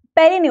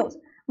 पहली न्यूज,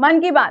 मन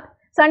की बात।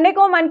 संडे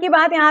को मन की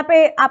बात यहाँ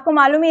पे आपको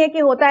मालूम ही है कि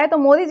होता है, तो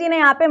मोदी जी ने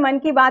यहाँ पे मन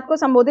की बात को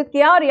संबोधित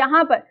किया और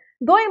यहाँ पर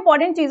 2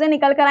 इंपॉर्टेंट चीजें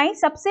निकल कर आई।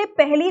 सबसे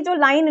पहली जो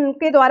लाइन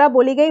इनके द्वारा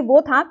बोली गई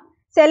वो था,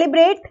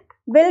 celebrate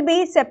will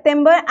be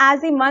September as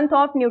the month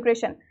of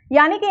nutrition.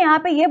 यानी कि यहाँ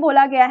पे ये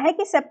बोला गया है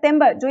कि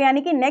सितंबर जो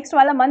यानी कि नेक्स्ट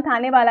वाला मंथ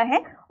आने वाला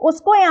है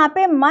उसको यहाँ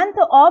पे मंथ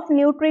ऑफ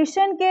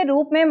न्यूट्रिशन के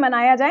रूप में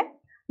मनाया जाए।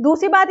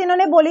 दूसरी बात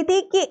इन्होंने बोली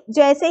थी कि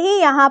जैसे ही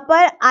यहाँ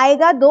पर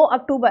आएगा 2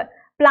 अक्टूबर,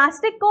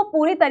 प्लास्टिक को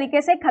पूरी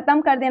तरीके से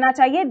खत्म कर देना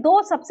चाहिए।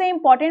 2 सबसे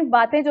इंपॉर्टेंट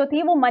बातें जो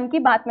थी वो मन की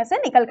बात में से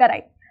निकल कर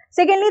आई।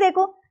 सेकेंडली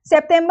देखो,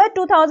 सितंबर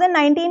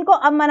 2019 को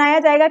अब मनाया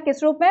जाएगा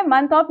किस रूप में?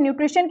 मंथ ऑफ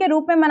न्यूट्रिशन के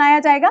रूप में मनाया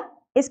जाएगा।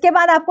 इसके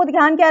बाद आपको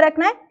ध्यान क्या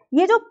रखना है,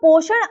 ये जो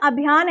पोषण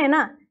अभियान है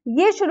ना,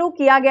 ये शुरू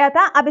किया गया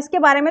था। अब इसके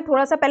बारे में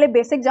थोड़ा सा पहले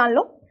बेसिक जान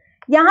लो।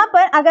 यहाँ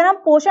पर अगर हम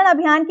पोषण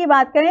अभियान की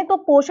बात करें तो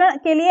पोषण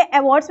के लिए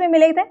अवार्ड्स भी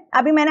मिले थे।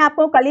 अभी मैंने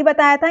आपको कल ही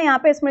बताया था, यहाँ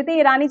पे स्मृति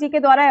ईरानी जी के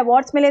द्वारा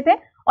अवार्ड्स मिले थे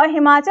और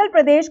हिमाचल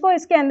प्रदेश को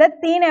इसके अंदर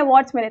 3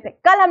 अवार्ड्स मिले थे,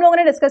 कल हम लोगों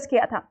ने डिस्कस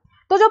किया था।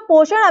 तो जो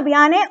पोषण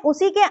अभियान है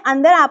उसी के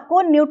अंदर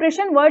आपको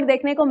न्यूट्रिशन वर्ड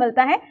देखने को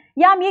मिलता है,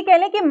 या हम ये कह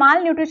लें कि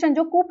माल न्यूट्रिशन,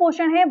 जो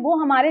कुपोषण है वो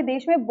हमारे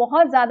देश में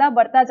बहुत ज्यादा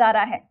बढ़ता जा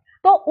रहा है।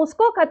 तो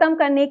उसको खत्म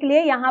करने के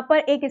लिए यहाँ पर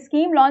एक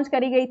स्कीम लॉन्च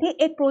करी गई थी,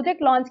 एक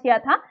प्रोजेक्ट लॉन्च किया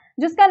था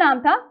जिसका नाम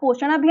था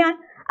पोषण अभियान।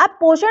 अब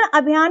पोषण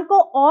अभियान को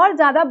और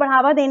ज्यादा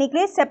बढ़ावा देने के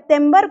लिए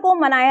सितंबर को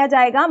मनाया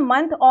जाएगा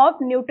मंथ ऑफ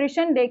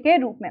न्यूट्रिशन डे के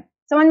रूप में।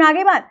 समझ में आ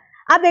गई बात?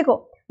 अब देखो,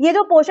 ये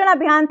जो पोषण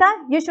अभियान था,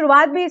 ये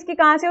शुरुआत भी इसकी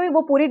कहां से हुई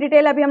वो पूरी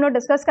डिटेल अभी हम लोग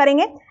डिस्कस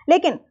करेंगे।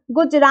 लेकिन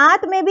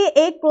गुजरात में भी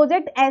एक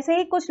प्रोजेक्ट ऐसे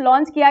ही कुछ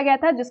लॉन्च किया गया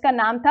था जिसका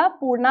नाम था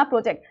पूर्णा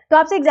प्रोजेक्ट। तो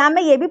आपसे एग्जाम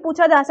में ये भी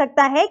पूछा जा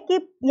सकता है कि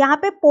यहाँ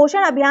पे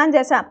पोषण अभियान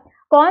जैसा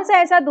कौन सा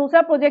ऐसा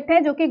दूसरा प्रोजेक्ट है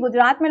जो कि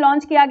गुजरात में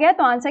लॉन्च किया गया?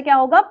 तो आंसर क्या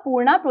होगा?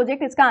 पूर्णा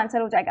प्रोजेक्ट इसका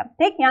आंसर हो जाएगा।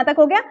 ठीक, यहाँ तक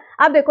हो गया।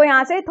 अब देखो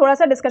यहाँ से थोड़ा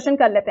सा डिस्कशन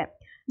कर लेते हैं।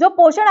 जो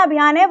पोषण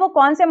अभियान है वो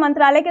कौन से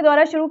मंत्रालय के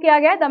द्वारा शुरू किया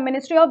गया है? The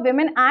ministry of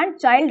women and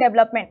child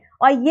development.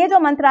 और ये जो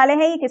मंत्रालय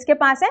है ये किसके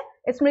पास है?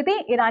 स्मृति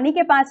ईरानी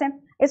के पास है।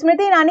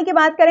 स्मृति ईरानी की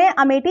बात करें,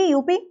 अमेठी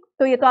यूपी,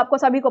 तो ये तो आपको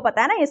सभी को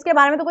पता है ना, इसके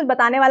बारे में तो कुछ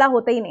बताने वाला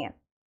होता ही नहीं है।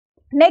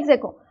 नेक्स्ट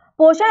देखो,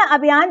 पोषण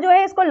अभियान जो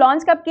है इसको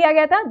लॉन्च कब किया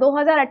गया था?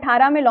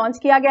 2018 में लॉन्च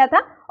किया गया था।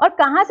 और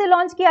कहां से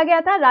लॉन्च किया गया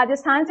था?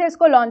 राजस्थान से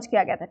इसको लॉन्च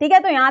किया गया था। ठीक है,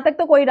 तो यहां तक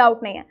तो कोई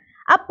डाउट नहीं है।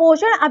 अब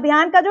पोषण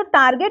अभियान का जो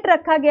टारगेट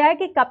रखा गया है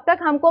कि कब तक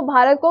हमको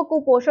भारत को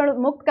कुपोषण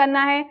मुक्त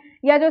करना है,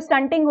 या जो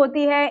स्टंटिंग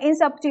होती है इन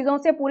सब चीजों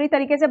से पूरी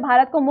तरीके से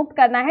भारत को मुक्त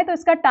करना है, तो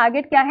इसका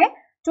टारगेट क्या है?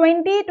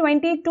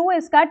 2022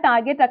 इसका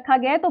टारगेट रखा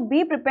गया है। तो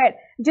बी प्रिपेयर्ड,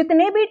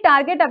 जितने भी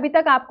टारगेट अभी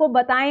तक आपको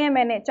बताए हैं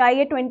मैंने, चाहे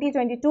ये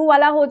 2022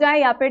 वाला हो जाए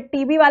या फिर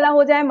टीबी वाला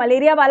हो जाए,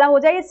 मलेरिया वाला हो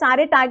जाए, ये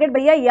सारे टारगेट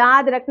भैया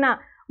याद रखना,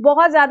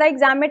 बहुत ज्यादा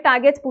एग्जाम में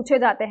टारगेट्स पूछे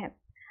जाते हैं।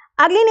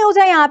 अगली न्यूज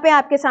है यहाँ पे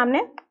आपके सामने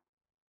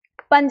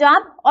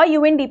पंजाब और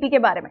यूएनडीपी के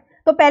बारे में।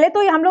 तो पहले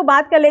तो हम लोग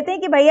बात कर लेते हैं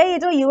कि भैया ये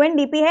जो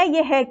यूएनडीपी है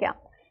ये है क्या।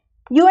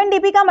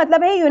 यूएनडीपी का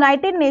मतलब है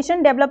यूनाइटेड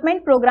नेशन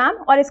डेवलपमेंट प्रोग्राम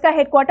और इसका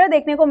हेडक्वार्टर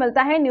देखने को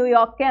मिलता है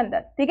न्यूयॉर्क के अंदर,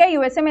 ठीक है,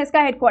 यूएसए में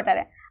इसका हेडक्वार्टर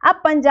है।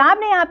 अब पंजाब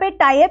ने यहाँ पे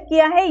टाई अप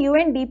किया है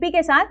यूएनडीपी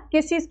के साथ,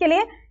 किस चीज के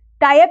लिए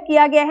टाई अप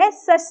किया गया है?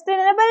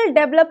 सस्टेनेबल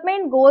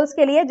डेवलपमेंट गोल्स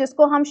के लिए,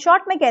 जिसको हम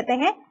शॉर्ट में कहते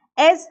हैं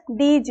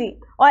SDG।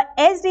 और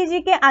SDG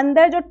के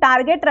अंदर जो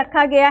टारगेट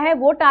रखा गया है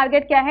वो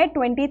टारगेट क्या है?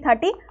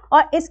 2030,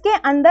 और इसके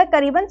अंदर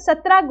करीबन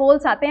 17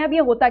 गोल्स आते हैं। अब ये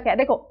होता क्या है,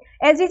 देखो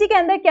SDG के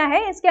अंदर क्या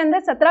है, इसके अंदर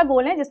 17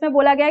 गोल हैं, जिसमें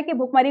बोला गया है कि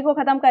भुखमरी को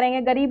खत्म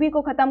करेंगे, गरीबी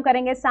को खत्म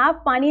करेंगे,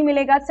 साफ पानी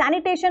मिलेगा,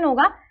 सैनिटेशन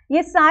होगा,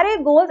 ये सारे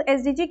गोल्स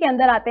SDG के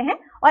अंदर आते हैं।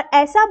 और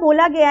ऐसा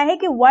बोला गया है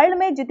कि वर्ल्ड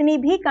में जितनी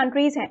भी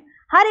कंट्रीज हैं,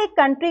 हर एक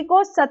कंट्री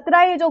को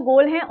 17 ये जो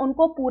गोल हैं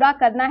उनको पूरा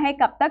करना है,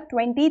 कब तक?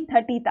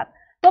 2030 तक।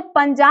 तो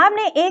पंजाब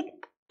ने एक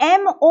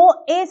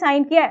MOA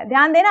साइन किया है,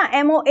 ध्यान देना,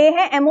 MOA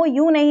है,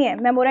 MOU नहीं है,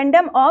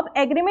 मेमोरेंडम ऑफ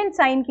एग्रीमेंट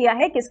साइन किया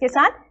है, किसके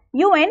साथ?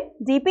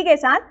 UNDP के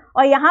साथ।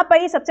 और यहाँ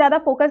पर ये सबसे ज्यादा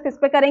फोकस किस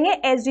पे करेंगे?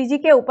 SDG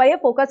के ऊपर ये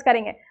फोकस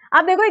करेंगे।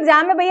 अब देखो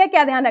एग्जाम में भैया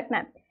क्या ध्यान रखना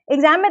है,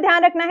 एग्जाम में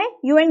ध्यान रखना है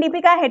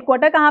UNDP का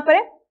हेडक्वार्टर कहाँ पर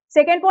है।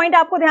 सेकेंड पॉइंट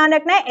आपको ध्यान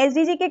रखना है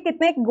SDG के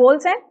कितने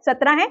गोल्स हैं?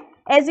 17 हैं।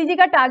 SDG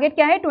का टारगेट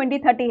क्या है?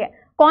 2030 है।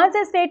 कौन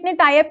से स्टेट ने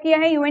टाई अप किया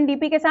है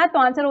UNDP के साथ? तो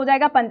आंसर हो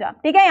जाएगा पंजाब,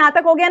 ठीक है। यहां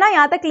तक हो गया ना,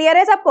 यहां तक क्लियर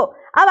है सबको?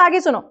 अब आगे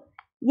सुनो,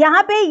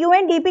 यहाँ पे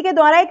UNDP के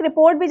द्वारा एक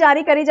रिपोर्ट भी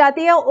जारी करी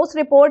जाती है, उस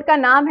रिपोर्ट का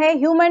नाम है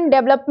ह्यूमन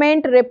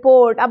डेवलपमेंट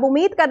रिपोर्ट। अब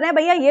उम्मीद कर रहे हैं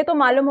भैया ये तो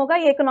मालूम होगा,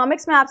 ये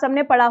इकोनॉमिक्स में आप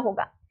सबने पढ़ा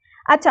होगा।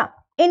 अच्छा,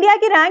 इंडिया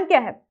की रैंक क्या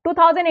है?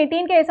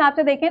 2018 के हिसाब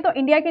से देखें तो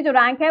इंडिया की जो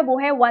रैंक है वो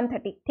है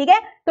 130, ठीक है।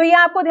 तो ये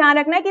आपको ध्यान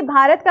रखना है कि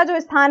भारत का जो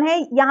स्थान है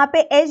यहाँ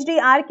पे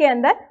HDR के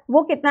अंदर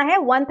वो कितना है?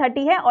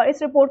 130 है। और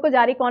इस रिपोर्ट को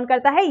जारी कौन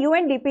करता है?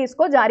 UNDP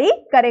इसको जारी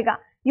करेगा।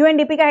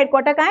 UNDP का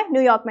हेडक्वार्टर कहाँ है?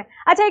 न्यूयॉर्क में।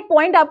 अच्छा, एक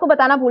पॉइंट आपको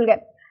बताना भूल गए,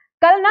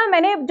 कल ना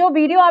मैंने जो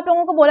वीडियो आप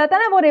लोगों को बोला था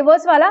ना, वो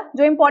रिवर्स वाला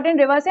जो इंपॉर्टेंट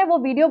रिवर्स है, वो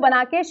वीडियो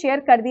बना के शेयर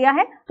कर दिया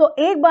है। तो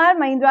एक बार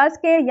महिंद्रास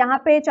के यहाँ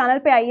पे चैनल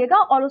पे आइएगा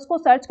और उसको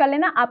सर्च कर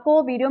लेना, आपको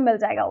वो वीडियो मिल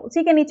जाएगा।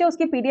 उसी के नीचे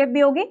उसकी PDF भी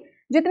होगी।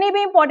 जितनी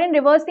भी इंपॉर्टेंट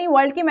रिवर्स थी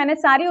वर्ल्ड की, मैंने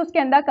सारी उसके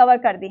अंदर कवर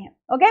कर दी है।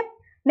 ओके,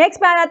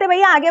 नेक्स्ट पे आ जाते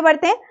भैया, आगे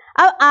बढ़ते हैं।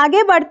 अब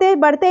आगे बढ़ते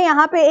बढ़ते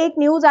यहाँ पे एक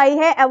न्यूज आई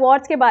है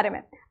अवार्ड्स के बारे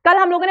में। कल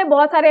हम लोगों ने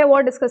बहुत सारे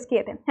अवार्ड डिस्कस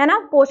किए थे, है ना।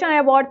 पोषण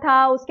अवार्ड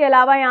था, उसके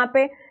अलावा यहाँ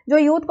पे जो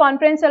यूथ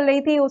कॉन्फ्रेंस चल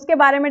रही थी उसके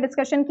बारे में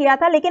डिस्कशन किया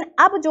था। लेकिन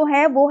अब जो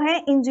है वो है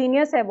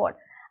इंजीनियर्स अवार्ड।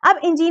 अब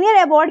इंजीनियर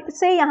अवार्ड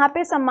से यहाँ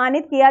पे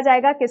सम्मानित किया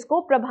जाएगा किसको?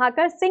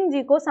 प्रभाकर सिंह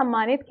जी को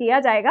सम्मानित किया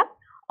जाएगा।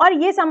 और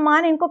ये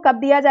सम्मान इनको कब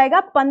दिया जाएगा?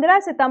 15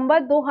 सितंबर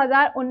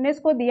 2019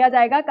 को दिया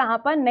जाएगा। कहाँ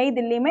पर? नई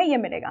दिल्ली में ये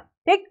मिलेगा,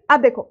 ठीक।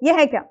 अब देखो ये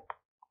है क्या,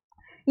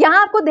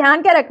 यहाँ आपको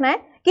ध्यान क्या रखना है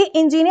कि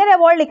इंजीनियर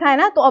अवार्ड लिखा है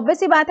ना, तो ऑब्वियस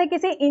सी बात है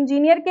किसी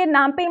इंजीनियर के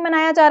नाम पे ही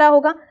मनाया जा रहा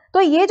होगा।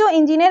 तो ये जो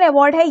इंजीनियर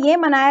अवार्ड है ये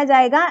मनाया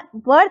जाएगा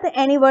बर्थ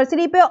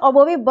एनिवर्सरी पे, और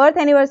वो भी बर्थ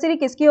एनिवर्सरी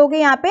किसकी होगी?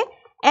 यहाँ पे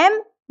M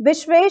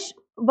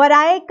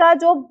विश्वेश्वराय का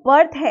जो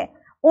बर्थ है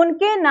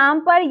उनके नाम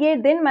पर ये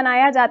दिन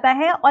मनाया जाता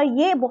है। और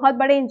ये बहुत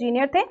बड़े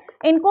इंजीनियर थे,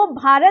 इनको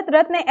भारत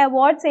रत्न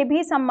अवार्ड से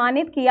भी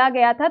सम्मानित किया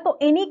गया था। तो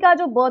इन्हीं का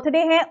जो बर्थडे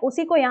है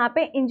उसी को यहाँ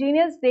पे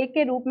इंजीनियर्स डे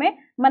के रूप में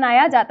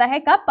मनाया जाता है।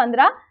 कब?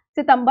 15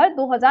 सितंबर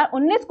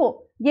 2019 को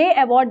ये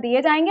अवार्ड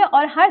दिए जाएंगे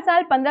और हर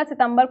साल 15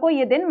 सितंबर को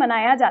ये दिन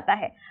मनाया जाता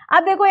है।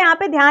 अब देखो यहाँ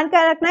पे ध्यान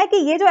क्या रखना है कि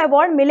ये जो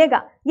अवार्ड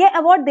मिलेगा, ये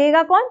अवार्ड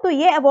देगा कौन? तो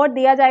ये अवार्ड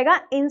दिया जाएगा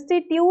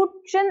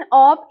इंस्टीट्यूशन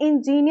ऑफ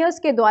इंजीनियर्स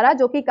के द्वारा,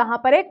 जो कि कहाँ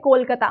पर है?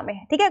 कोलकाता में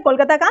है, ठीक है।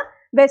 कोलकाता का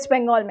वेस्ट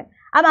बंगाल में।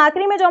 अब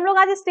आखिरी में जो हम लोग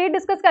आज स्टेट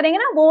डिस्कस करेंगे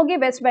ना, वो होगी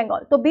वेस्ट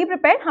बंगाल। तो बी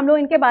प्रिपेयर्ड, हम लोग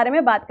इनके बारे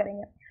में बात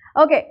करेंगे।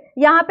 ओके,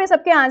 यहाँ पे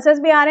सबके आंसर्स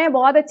भी आ रहे हैं,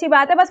 बहुत अच्छी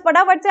बात है। बस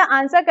फटाफट से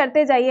आंसर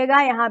करते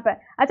जाइएगा यहाँ पर।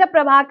 अच्छा,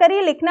 प्रभाकर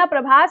ही लिखना,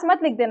 प्रभास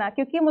मत लिख देना,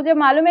 क्योंकि मुझे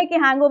मालूम है कि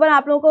हैंगओवर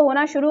आप लोगों को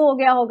होना शुरू हो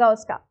गया होगा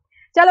उसका।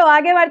 चलो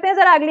आगे बढ़ते हैं,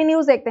 जरा अगली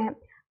न्यूज देखते हैं।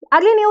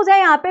 अगली न्यूज है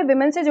यहाँ पे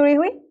विमेन से जुड़ी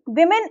हुई,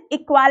 विमेन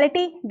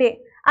इक्वालिटी डे।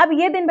 अब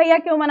ये दिन भैया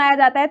क्यों मनाया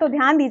जाता है? तो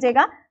ध्यान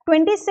दीजिएगा,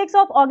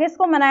 26 अगस्त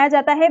को मनाया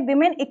जाता है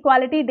विमेन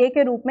इक्वालिटी डे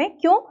के रूप में।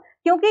 क्यों?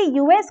 क्योंकि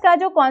यूएस का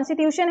जो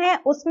कॉन्स्टिट्यूशन है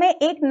उसमें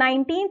एक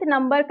 19th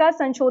नंबर का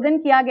संशोधन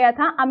किया गया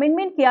था,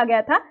 अमेंडमेंट किया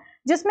गया था,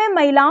 जिसमें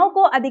महिलाओं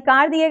को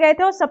अधिकार दिए गए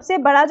थे। और सबसे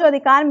बड़ा जो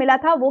अधिकार मिला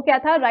था वो क्या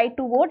था? राइट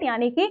टू वोट,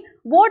 यानी कि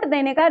वोट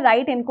देने का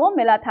राइट इनको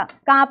मिला था।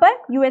 कहाँ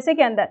पर? यूएसए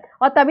के अंदर।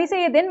 और तभी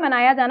से ये दिन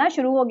मनाया जाना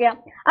शुरू हो गया।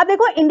 अब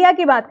देखो इंडिया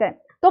की बात करें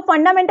तो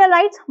फंडामेंटल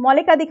राइट्स,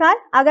 मौलिक अधिकार,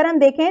 अगर हम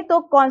देखें तो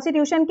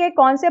कॉन्स्टिट्यूशन के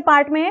कौन से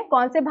पार्ट में है,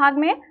 कौन से भाग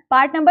में है?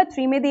 पार्ट नंबर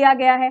 3 में दिया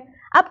गया है।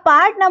 अब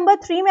पार्ट नंबर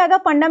 3 में अगर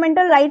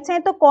फंडामेंटल राइट्स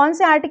हैं तो कौन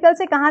से आर्टिकल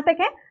से कहां तक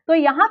है? तो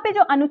यहाँ पे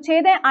जो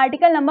अनुच्छेद है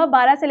आर्टिकल नंबर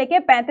 12 से लेकर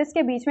 35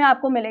 के बीच में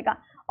आपको मिलेगा।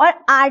 और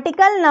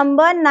आर्टिकल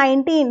नंबर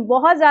 19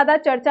 बहुत ज्यादा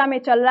चर्चा में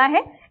चल रहा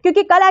है,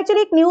 क्योंकि कल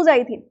एक्चुअली एक न्यूज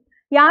आई थी।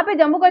 यहाँ पे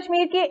जम्मू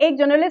कश्मीर की एक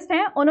जर्नलिस्ट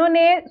हैं,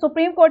 उन्होंने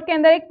सुप्रीम कोर्ट के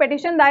अंदर एक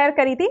पिटीशन दायर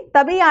करी थी,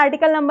 तभी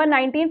आर्टिकल नंबर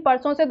 19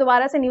 परसों से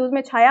दोबारा से न्यूज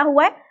में छाया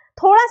हुआ है।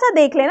 थोड़ा सा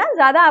देख लेना,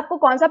 ज्यादा आपको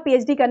कौन सा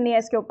PhD करनी है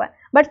इसके ऊपर,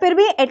 बट फिर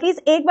भी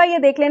एटलीस्ट एक बार ये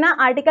देख लेना,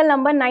 आर्टिकल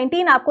नंबर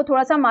 19 आपको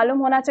थोड़ा सा मालूम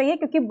होना चाहिए,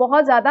 क्योंकि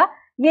बहुत ज्यादा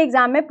ये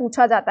एग्जाम में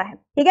पूछा जाता है,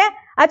 ठीक है।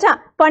 अच्छा,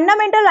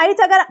 फंडामेंटल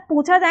राइट्स अगर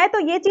पूछा जाए तो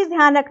ये चीज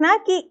ध्यान रखना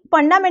कि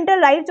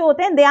फंडामेंटल राइट्स जो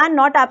होते हैं दे आर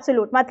नॉट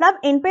एब्सोल्यूट, मतलब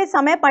इन पे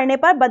समय पड़ने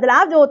पर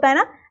बदलाव जो होता है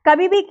ना,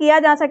 कभी भी किया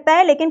जा सकता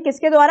है, लेकिन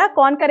किसके द्वारा,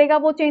 कौन करेगा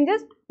वो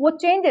चेंजेस? वो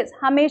चेंजेस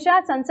हमेशा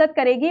संसद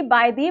करेगी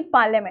बाय दी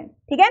पार्लियामेंट,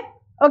 ठीक है।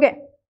 ओके,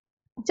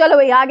 चलो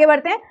भैया आगे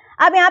बढ़ते हैं।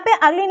 अब यहाँ पे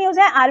अगली न्यूज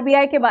है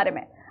आरबीआई के बारे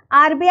में।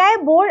 RBI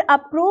board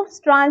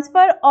approves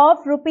transfer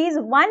of rupees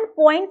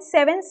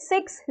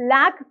 1.76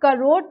 lakh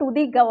crore to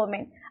the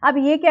government. अब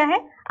ये क्या है,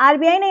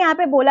 आरबीआई ने यहाँ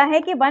पे बोला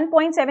है कि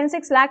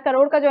 1.76 लाख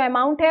करोड़ का जो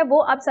अमाउंट है वो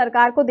अब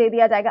सरकार को दे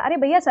दिया जाएगा। अरे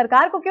भैया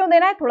सरकार को क्यों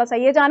देना है, थोड़ा सा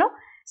ये जानो।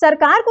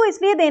 सरकार को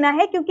इसलिए देना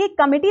है क्योंकि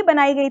कमेटी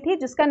बनाई गई थी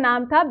जिसका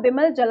नाम था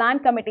बिमल जलान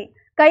कमेटी।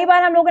 कई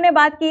बार हम लोगों ने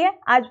बात की है,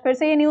 आज फिर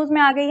से ये न्यूज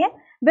में आ गई है।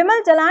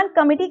 बिमल जलान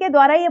कमेटी के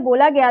द्वारा ये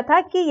बोला गया था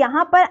कि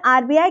यहाँ पर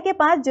आरबीआई के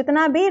पास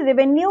जितना भी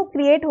रेवेन्यू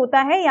क्रिएट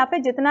होता है या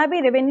फिर जितना भी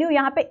रेवेन्यू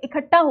यहाँ पे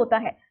इकट्ठा होता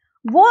है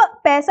वो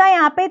पैसा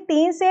यहाँ पे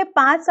 3 से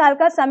 5 साल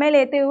का समय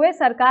लेते हुए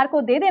सरकार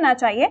को दे देना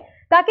चाहिए,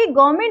 ताकि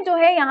गवर्नमेंट जो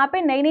है यहाँ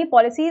पे नई नई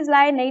पॉलिसीज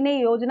लाए, नई नई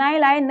योजनाएं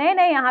लाए, नए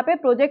नए यहाँ पे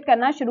प्रोजेक्ट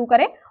करना शुरू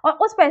करे और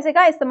उस पैसे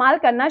का इस्तेमाल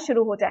करना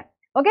शुरू हो जाए।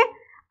 ओके,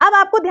 अब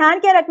आपको ध्यान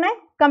क्या रखना है,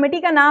 कमेटी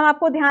का नाम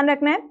आपको ध्यान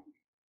रखना है।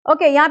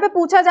 ओके, यहाँ पे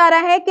पूछा जा रहा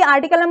है कि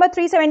आर्टिकल नंबर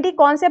 370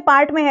 कौन से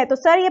पार्ट में है, तो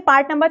सर ये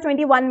पार्ट नंबर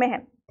 21 में है,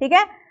 ठीक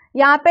है।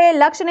 यहाँ पे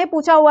लक्ष्य ने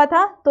पूछा हुआ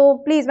था तो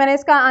प्लीज मैंने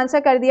इसका आंसर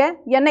कर दिया है,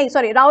 या नहीं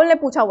सॉरी राहुल ने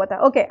पूछा हुआ था।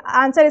 ओके,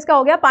 आंसर इसका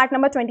हो गया पार्ट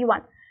नंबर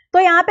 21। तो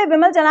यहाँ पे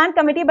विमल जलान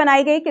कमेटी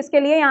बनाई गई किसके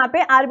लिए, यहाँ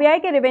पे आरबीआई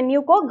के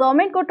रेवेन्यू को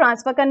गवर्नमेंट को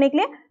ट्रांसफर करने के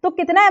लिए। तो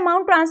कितना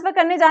अमाउंट ट्रांसफर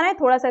करने जा रहे हैं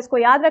थोड़ा सा इसको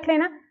याद रख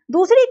लेना।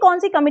 दूसरी कौन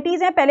सी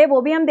कमिटीज हैं पहले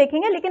वो भी हम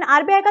देखेंगे, लेकिन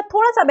आरबीआई का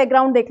थोड़ा सा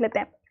बैकग्राउंड देख लेते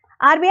हैं।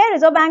 RBI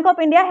reserve bank of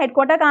India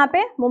headquarter कहाँ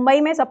पे,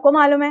 मुंबई में, सबको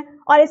मालूम है।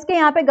 और इसके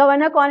यहाँ पे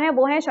गवर्नर कौन है,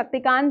 वो है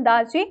शक्तिकांत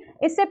दास जी।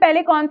 इससे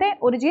पहले कौन थे,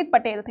 उर्जित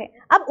पटेल थे।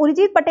 अब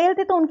उर्जित पटेल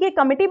थे तो उनकी एक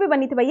कमेटी भी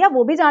बनी थी भैया,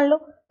 वो भी जान लो।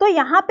 तो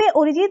यहाँ पे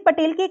उर्जित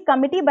पटेल की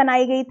कमेटी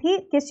बनाई गई थी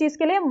किस चीज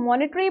के लिए,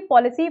 मॉनेटरी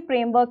पॉलिसी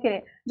फ्रेमवर्क के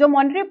लिए। जो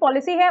मॉनेटरी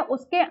पॉलिसी है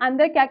उसके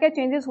अंदर क्या क्या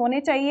चेंजेस होने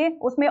चाहिए,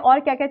 उसमें और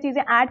क्या क्या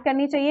चीजें ऐड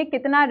करनी चाहिए,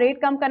 कितना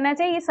रेट कम करना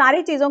चाहिए, ये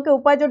सारी चीजों के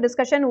ऊपर जो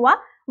डिस्कशन हुआ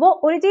वो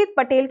उर्जित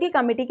पटेल की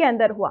कमेटी के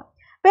अंदर हुआ।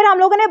 फिर हम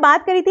लोगों ने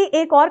बात करी थी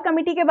एक और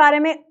कमेटी के बारे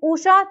में,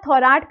 उषा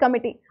थोराट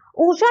कमेटी।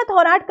 उषा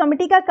थोराट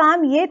कमेटी का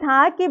काम ये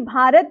था कि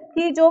भारत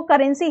की जो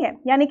करेंसी है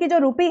यानी कि जो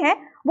रुपी है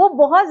वो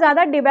बहुत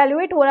ज्यादा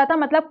डिवैल्यूएट हो रहा था,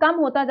 मतलब कम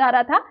होता जा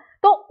रहा था।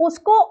 तो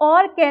उसको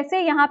और कैसे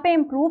यहाँ पे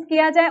इंप्रूव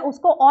किया जाए,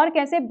 उसको और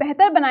कैसे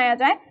बेहतर बनाया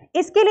जाए,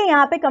 इसके लिए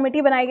यहाँ पे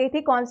कमेटी बनाई गई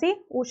थी। कौन सी,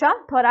 उषा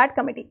थोराट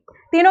कमेटी।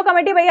 तीनों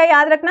कमेटी भैया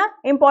याद रखना,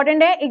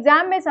 इंपॉर्टेंट है,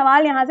 एग्जाम में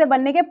सवाल यहाँ से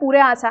बनने के पूरे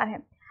आसार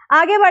हैं।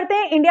 आगे बढ़ते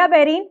हैं, इंडिया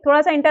बहरीन,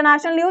 थोड़ा सा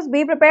इंटरनेशनल न्यूज,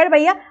 बी प्रिपेयर्ड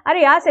भैया।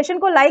 अरे यार सेशन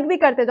को लाइक भी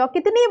करते जाओ,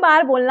 कितनी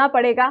बार बोलना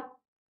पड़ेगा,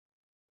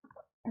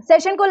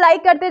 सेशन को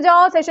लाइक करते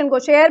जाओ, सेशन को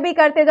शेयर भी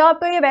करते जाओ। अब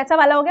तो ये वैसा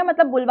वाला हो गया,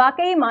 मतलब बुलवा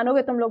के ही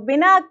मानोगे तुम लोग,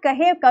 बिना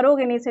कहे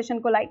करोगे नहीं सेशन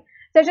को लाइक।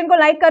 सेशन को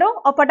लाइक करो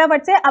और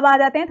फटाफट से अब आ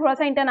जाते हैं थोड़ा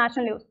सा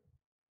इंटरनेशनल न्यूज।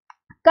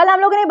 कल हम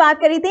लोगों ने बात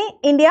करी थी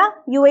इंडिया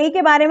यूएई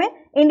के बारे में,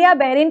 इंडिया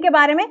बहरीन के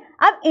बारे में।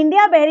 अब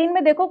इंडिया बहरीन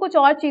में देखो कुछ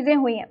और चीजें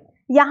हुई हैं।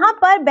 यहाँ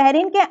पर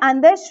बहरीन के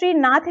अंदर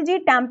श्रीनाथ जी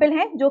टेम्पल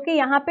है, जो कि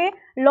यहाँ पे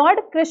लॉर्ड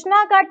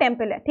कृष्णा का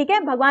टेम्पल है, ठीक है।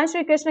 भगवान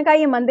श्री कृष्ण का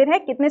ये मंदिर है,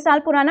 कितने साल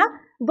पुराना,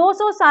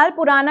 200 साल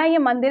पुराना ये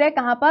मंदिर है।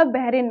 कहाँ पर,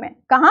 बहरीन में।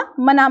 कहाँ,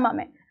 मनामा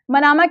में।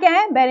 मनामा क्या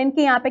है, बहरीन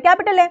की यहाँ पे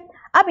कैपिटल है।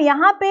 अब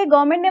यहाँ पे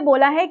गवर्नमेंट ने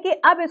बोला है कि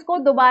अब इसको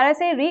दोबारा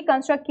से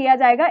रिकंस्ट्रक्ट किया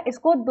जाएगा,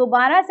 इसको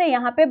दोबारा से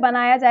यहाँ पे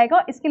बनाया जाएगा।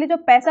 और इसके लिए जो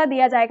पैसा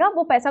दिया जाएगा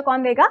वो पैसा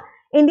कौन देगा,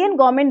 इंडियन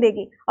गवर्नमेंट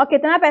देगी। और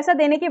कितना पैसा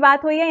देने की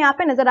बात हुई है यहाँ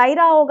पे नजर आ ही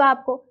रहा होगा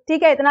आपको,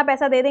 ठीक है। इतना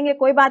पैसा दे देंगे,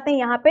 कोई बात नहीं,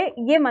 यहाँ पे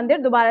ये मंदिर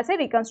दोबारा से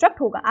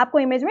रिकंस्ट्रक्ट होगा, आपको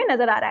इमेज में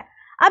नजर आ रहा है।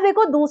 अब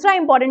देखो दूसरा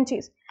इंपॉर्टेंट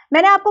चीज,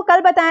 मैंने आपको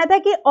कल बताया था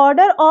कि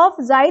ऑर्डर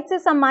ऑफ जायद से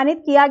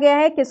सम्मानित किया गया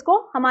है किसको,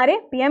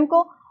 हमारे पीएम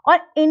को। और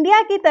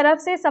इंडिया की तरफ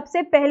से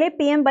सबसे पहले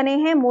पीएम बने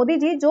हैं मोदी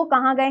जी, जो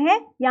कहाँ गए हैं,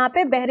 यहाँ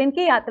पे बहरीन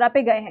की यात्रा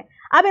पे गए हैं।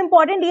 अब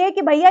इंपॉर्टेंट ये है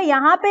कि भैया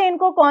यहाँ पे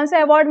इनको कौन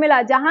सा अवार्ड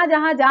मिला, जहां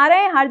जहां जा रहे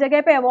हैं हर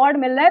जगह पे अवार्ड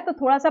मिल रहा है, तो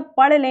थोड़ा सा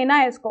पढ़ लेना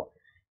है इसको।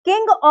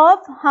 King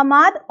of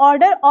Hammad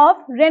order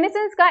of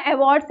renaissance का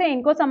अवार्ड से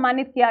इनको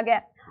सम्मानित किया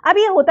गया। अब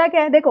ये होता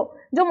क्या है, देखो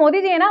जो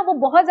मोदी जी है ना वो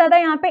बहुत ज्यादा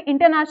यहाँ पे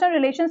इंटरनेशनल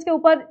रिलेशंस के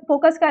ऊपर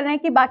फोकस कर रहे हैं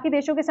कि बाकी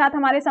देशों के साथ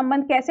हमारे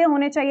संबंध कैसे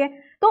होने चाहिए।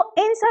 तो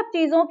इन सब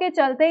चीजों के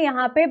चलते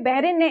यहाँ पे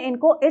बहरीन ने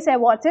इनको इस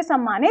अवार्ड से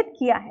सम्मानित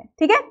किया है,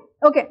 ठीक है।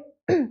 ओके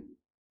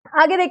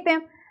आगे देखते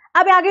हैं।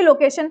 अब आगे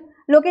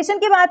लोकेशन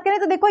की बात करें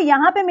तो देखो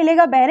यहाँ पे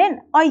मिलेगा बहरीन,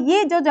 और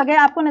ये जो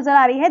जगह आपको नजर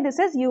आ रही है दिस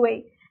इज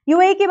यूएई।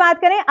 यूएई की बात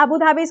करें, अबू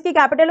धाबी इसकी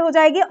कैपिटल हो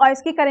जाएगी और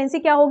इसकी करेंसी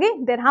क्या होगी,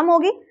 दिरहम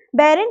होगी।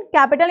 बहरीन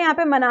कैपिटल यहाँ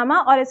पे मनामा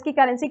और इसकी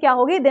करेंसी क्या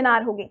होगी,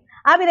 दिनार होगी।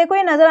 अब देखो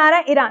ये नजर आ रहा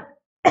है ईरान।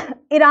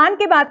 ईरान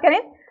की बात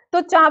करें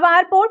तो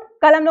चाबहार पोर्ट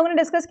कल हम लोगों ने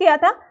डिस्कस किया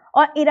था,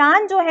 और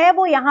ईरान जो है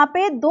वो यहाँ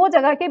पे दो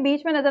जगह के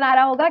बीच में नजर आ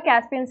रहा होगा,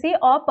 कैस्पियन सी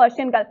और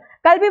पर्शियन गल्फ।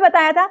 कल भी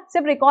बताया था,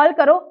 सिर्फ रिकॉल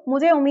करो,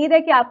 मुझे उम्मीद है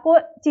कि आपको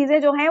चीजें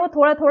जो हैं वो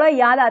थोड़ा थोड़ा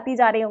याद आती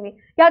जा रही होंगी।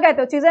 क्या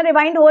कहते हो, चीजें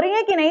रिवाइंड हो रही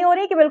है कि नहीं हो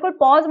रही, कि बिल्कुल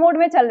पॉज मोड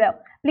में चल रहे हो,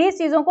 प्लीज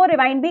चीजों को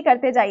रिवाइंड भी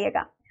करते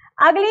जाइएगा।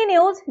 अगली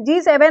न्यूज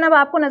G7। अब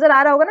आपको नजर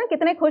आ रहा होगा ना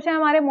कितने खुश हैं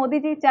हमारे मोदी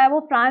जी, चाहे वो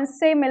फ्रांस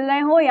से मिल रहे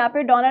हो या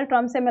फिर डोनाल्ड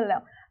ट्रंप से मिल रहे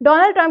हो।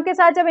 डोनाल्ड ट्रंप के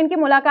साथ जब इनकी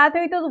मुलाकात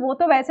हुई तो वो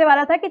तो वैसे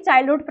वाला था कि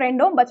चाइल्डहुड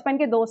फ्रेंड हो, बचपन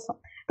के दोस्त हो।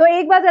 तो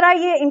एक बार जरा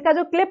ये इनका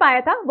जो क्लिप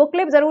आया था वो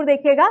क्लिप जरूर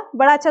देखिएगा,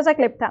 बड़ा अच्छा सा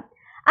क्लिप था।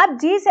 अब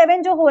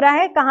G7 जो हो रहा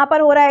है, कहां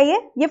पर हो रहा है,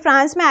 ये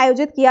फ्रांस में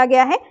आयोजित किया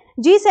गया है।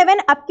 G7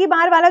 अब की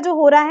बार वाला जो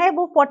हो रहा है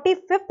वो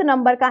 45th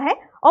नंबर का है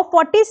और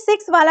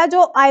 46 वाला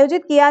जो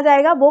आयोजित किया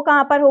जाएगा वो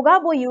कहां पर होगा,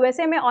 वो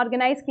यूएसए में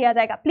ऑर्गेनाइज किया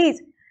जाएगा।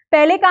 प्लीज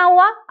पहले कहां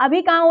हुआ,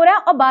 अभी कहां हो रहा है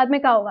और बाद में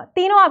कहां होगा,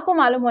 तीनों आपको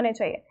मालूम होने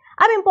चाहिए।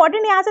 अब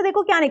इंपॉर्टेंट यहां से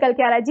देखो क्या निकल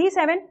के आ रहा है,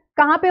 G7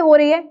 कहां पे हो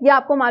रही है ये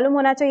आपको मालूम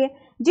होना चाहिए।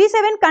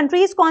 G7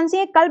 कंट्रीज कौन सी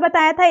है, कल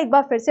बताया था, एक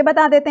बार फिर से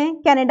बता देते हैं।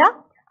 Canada,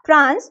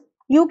 France,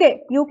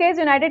 UK is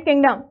United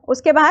kingdom,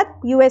 उसके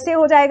बाद यूएसए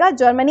हो जाएगा,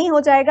 जर्मनी हो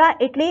जाएगा,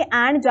 इटली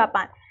एंड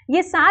जापान।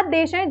 ये 7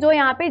 देश हैं जो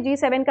यहाँ पे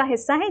G7 का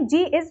हिस्सा है।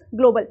 G इज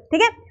ग्लोबल,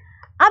 ठीक है।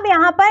 अब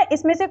यहाँ पर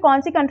इसमें से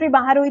कौन सी कंट्री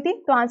बाहर हुई थी,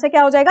 तो आंसर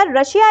क्या हो जाएगा,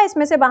 रशिया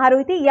इसमें से बाहर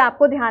हुई थी, ये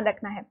आपको ध्यान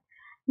रखना है।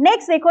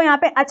 नेक्स्ट देखो यहाँ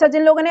पे, अच्छा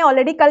जिन लोगों ने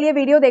ऑलरेडी कल ये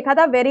वीडियो देखा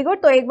था वेरी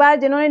गुड, तो एक बार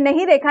जिन्होंने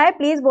नहीं देखा है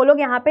प्लीज वो लोग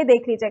यहाँ पे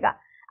देख लीजिएगा।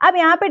 अब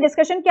यहाँ पे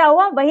डिस्कशन क्या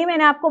हुआ, वही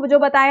मैंने आपको जो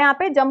बताया, यहाँ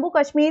पे जम्मू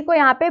कश्मीर को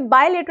यहाँ पे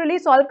बायलैटरली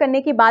सॉल्व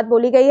करने की बात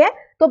बोली गई है,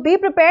 तो बी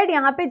प्रिपेयर्ड,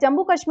 यहाँ पे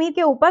जम्मू कश्मीर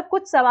के ऊपर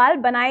कुछ सवाल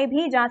बनाए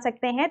भी जा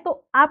सकते हैं।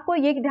 तो आपको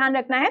ये ध्यान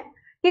रखना है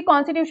कि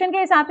कॉन्स्टिट्यूशन के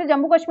हिसाब से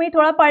जम्मू कश्मीर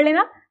थोड़ा पढ़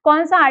लेना,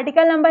 कौन सा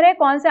आर्टिकल नंबर है,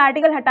 कौन से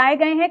आर्टिकल हटाए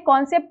गए हैं,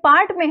 कौन से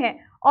पार्ट में है,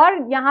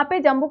 और यहाँ पे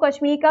जम्मू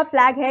कश्मीर का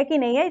फ्लैग है कि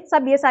नहीं है,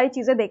 सब ये सारी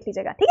चीजें देख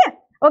लीजिएगा, ठीक है।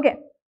 ओके,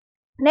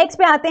 नेक्स्ट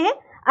पे आते हैं।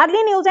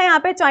 अगली न्यूज है यहाँ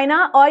पे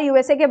चाइना और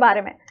यूएसए के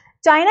बारे में।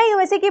 चाइना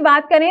यूएसए की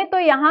बात करें तो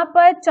यहाँ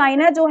पर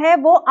चाइना जो है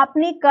वो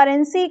अपनी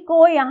करेंसी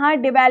को यहाँ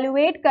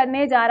डिवैल्यूएट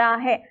करने जा रहा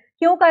है।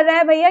 क्यों कर रहा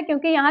है भैया,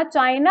 क्योंकि यहाँ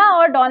चाइना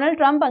और डोनाल्ड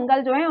ट्रंप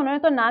अंकल जो है उन्होंने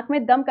तो नाक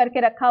में दम करके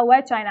रखा हुआ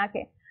है चाइना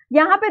के।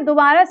 यहाँ पे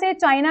दोबारा से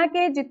चाइना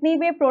के जितनी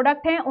भी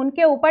प्रोडक्ट हैं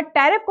उनके ऊपर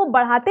टैरिफ को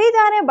बढ़ाते ही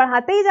जा रहे हैं,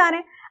 बढ़ाते ही जा रहे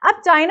हैं।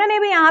 अब चाइना ने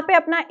भी यहाँ पे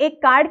अपना एक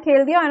कार्ड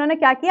खेल दिया, उन्होंने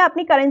क्या किया,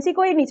 अपनी करेंसी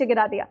को ही नीचे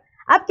गिरा दिया।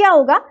 अब क्या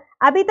होगा,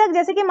 अभी तक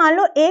जैसे कि मान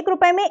लो 1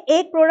 रुपए में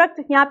एक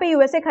प्रोडक्ट यहाँ पे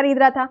यूएसए खरीद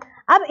रहा था,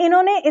 अब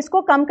इन्होंने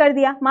इसको कम कर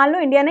दिया। मान लो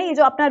इंडिया ने ये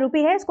जो अपना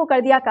रुपी है इसको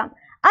कर दिया कम।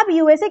 अब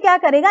यूएसए क्या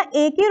करेगा,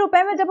 1 ही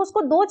रुपए में जब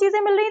उसको 2 चीजें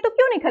मिल रही हैं तो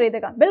क्यों नहीं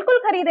खरीदेगा, बिल्कुल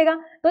खरीदेगा।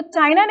 तो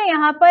चाइना ने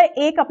यहाँ पर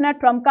एक अपना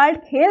ट्रम्प कार्ड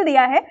खेल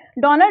दिया है।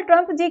 डोनाल्ड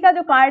ट्रंप जी का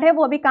जो कार्ड है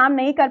वो अभी काम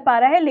नहीं कर पा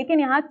रहा है, लेकिन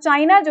यहाँ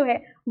चाइना जो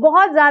है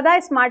बहुत ज्यादा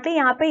स्मार्टली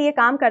यहाँ पे ये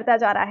काम करता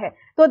जा रहा है।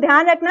 तो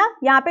ध्यान रखना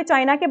यहाँ पे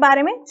चाइना के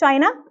बारे में।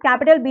 चाइना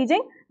कैपिटल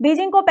बीजिंग,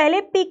 बीजिंग को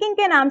पहले पीकिंग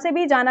के नाम से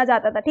भी जाना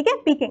जाता था, ठीक है,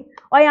 पीकिंग।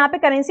 और यहाँ पे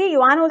करेंसी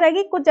युआन हो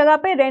जाएगी, कुछ जगह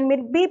पे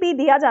रेनमिनबी भी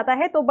दिया जाता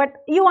है, तो बट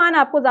युआन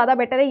आपको ज्यादा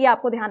बेटर है, ये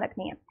आपको ध्यान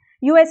रखनी है।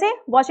 USA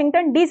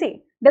Washington DC,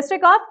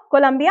 district of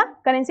Columbia,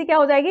 currency क्या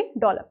हो जाएगी,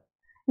 डॉलर।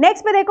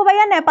 नेक्स्ट पे देखो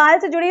भैया, नेपाल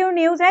से जुड़ी हुई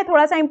न्यूज है,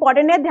 थोड़ा सा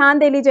इंपॉर्टेंट है, ध्यान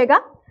दे लीजिएगा।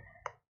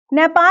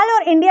 नेपाल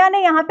और इंडिया ने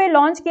यहाँ पे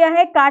लॉन्च किया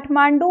है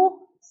काठमांडू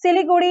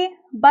सिलीगुड़ी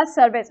बस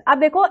सर्विस। अब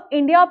देखो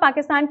इंडिया और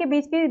पाकिस्तान के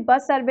बीच की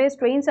बस सर्विस,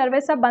 ट्रेन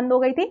सर्विस सब बंद हो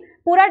गई थी,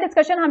 पूरा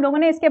डिस्कशन हम लोगों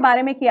ने इसके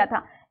बारे में किया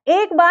था।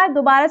 एक बार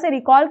दोबारा से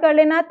रिकॉल कर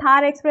लेना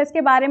थार एक्सप्रेस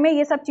के बारे में,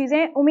 ये सब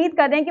चीजें उम्मीद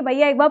कर रहे हैं कि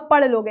भैया एक बार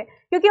पढ़ लोगे,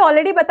 क्योंकि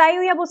ऑलरेडी बताई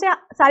हुई है। अब उसे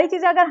सारी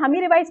चीजें अगर हम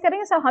ही रिवाइज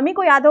करेंगे सब हम ही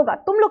को याद होगा,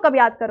 तुम लोग कब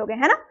याद करोगे,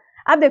 है ना।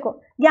 अब देखो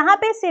यहाँ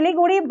पे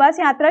सिलीगुड़ी बस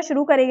यात्रा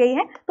शुरू करी गई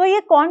है, तो ये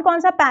कौन कौन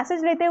सा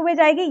पैसेज लेते हुए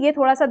जाएगी ये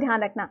थोड़ा सा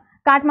ध्यान रखना।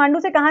 काठमांडू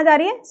से कहाँ जा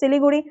रही है,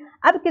 सिलीगुड़ी।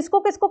 अब किसको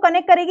किसको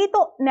कनेक्ट करेगी,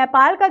 तो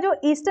नेपाल का जो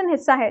ईस्टर्न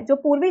हिस्सा है, जो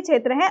पूर्वी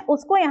क्षेत्र है,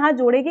 उसको यहाँ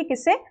जोड़ेगी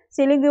किससे,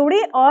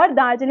 सिलीगुड़ी और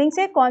दार्जिलिंग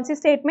से। कौन सी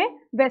स्टेट में,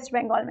 वेस्ट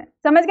बंगाल में,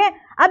 समझ गए।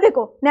 अब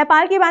देखो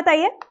नेपाल की बात आई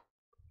है,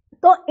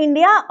 तो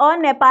इंडिया और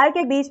नेपाल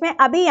के बीच में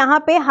अभी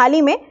यहाँ पे हाल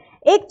ही में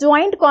एक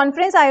ज्वाइंट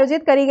कॉन्फ्रेंस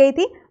आयोजित करी गई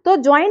थी। तो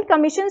ज्वाइंट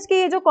कमीशंस की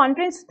ये जो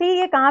कॉन्फ्रेंस थी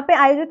ये कहाँ पे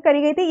आयोजित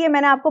करी गई थी, ये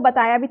मैंने आपको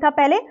बताया भी था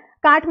पहले,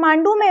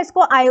 काठमांडू में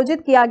इसको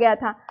आयोजित किया गया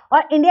था।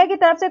 और इंडिया की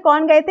तरफ से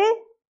कौन गए थे,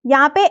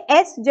 यहाँ पे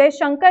एस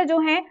जयशंकर जो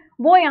हैं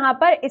वो यहाँ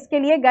पर इसके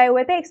लिए गए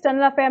हुए थे,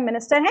 एक्सटर्नल अफेयर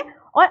मिनिस्टर हैं।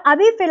 और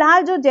अभी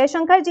फिलहाल जो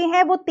जयशंकर जी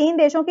हैं वो 3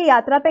 देशों की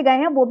यात्रा पे गए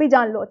हैं, वो भी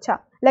जान लो, अच्छा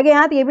लगे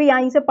हाथ, ये भी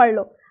यहीं से पढ़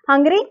लो।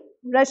 हंगरी,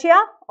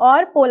 रशिया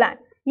और पोलैंड,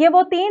 ये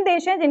वो 3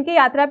 देश हैं जिनकी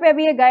यात्रा पे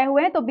अभी ये गए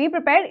हुए हैं। तो बी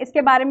प्रिपेयर्ड,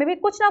 इसके बारे में भी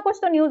कुछ ना कुछ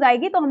तो न्यूज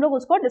आएगी, तो हम लोग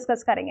उसको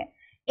डिस्कस करेंगे।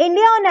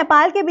 इंडिया और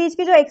नेपाल के बीच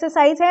की जो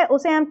एक्सरसाइज है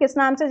उसे हम किस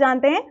नाम से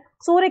जानते हैं,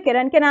 सूर्य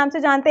किरण के नाम से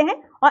जानते हैं।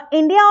 और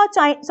इंडिया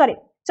और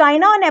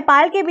चाइना और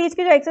नेपाल के बीच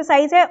की जो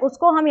एक्सरसाइज है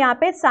उसको हम यहाँ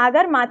पे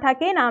सागर माथा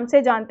के नाम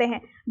से जानते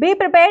हैं। बी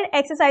प्रिपेयर्ड,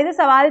 एक्सरसाइज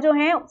सवाल जो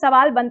है,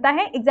 सवाल बनता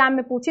है, एग्जाम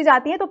में पूछी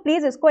जाती है, तो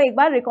प्लीज इसको एक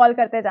बार रिकॉल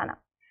करते जाना।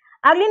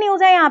 अगली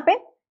न्यूज है यहाँ पे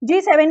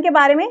G7 के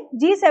बारे में।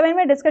 G7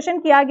 में डिस्कशन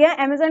किया गया,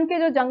 अमेज़न के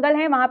जो जंगल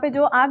है वहां पे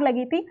जो आग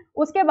लगी थी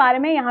उसके बारे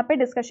में यहाँ पे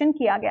डिस्कशन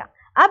किया गया।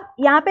 अब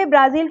यहाँ पे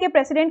ब्राजील के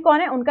प्रेसिडेंट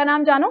कौन है, उनका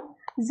नाम जानो,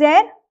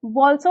 जैर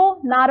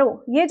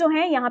बोल्सोनारो, ये जो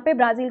है यहाँ पे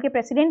ब्राजील के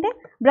प्रेसिडेंट है।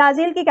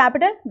 ब्राजील की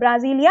कैपिटल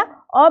ब्राजीलिया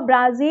और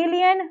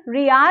ब्राजीलियन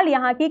रियाल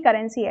यहाँ की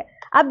करेंसी है।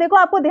 अब देखो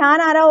आपको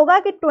ध्यान आ रहा होगा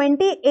कि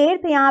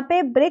 28th यहाँ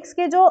पे ब्रिक्स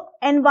के जो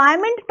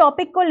एनवायरमेंट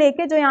टॉपिक को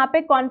लेके जो यहाँ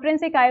पे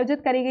कॉन्फ्रेंस एक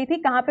आयोजित करी गई थी,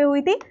 कहाँ पे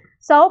हुई थी,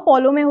 साओ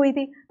पोलो में हुई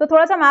थी। तो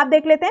थोड़ा सा मैप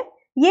देख लेते हैं,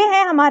 ये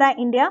है हमारा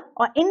इंडिया,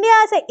 और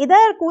इंडिया से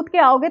इधर कूद के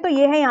आओगे तो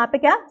ये है यहाँ पे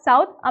क्या,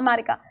 साउथ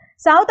अमेरिका।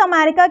 साउथ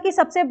अमेरिका की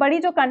सबसे बड़ी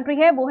जो कंट्री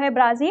है वो है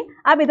ब्राजील।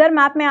 अब इधर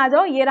मैप में आ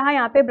जाओ, ये रहा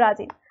यहाँ पे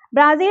ब्राजील।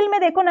 ब्राजील में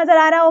देखो नजर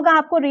आ रहा होगा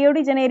आपको Rio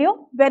de Janeiro,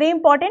 very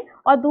important,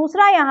 और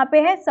दूसरा यहाँ पे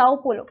है साओ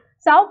पोलो।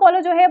 साओ पौलो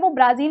जो है वो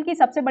ब्राजील की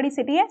सबसे बड़ी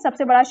सिटी है,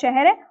 सबसे बड़ा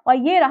शहर है, और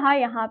ये रहा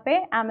यहाँ पे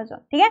अमेज़न।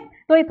 ठीक है,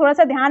 तो ये थोड़ा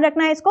सा ध्यान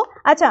रखना है इसको।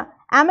 अच्छा,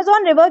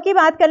 अमेज़न रिवर की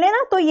बात कर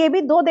लेना तो ये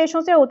भी 2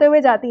 देशों से होते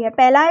हुए जाती है,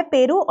 पहला है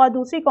पेरू और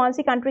दूसरी कौन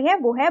सी कंट्री है,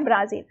 वो है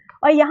ब्राजील,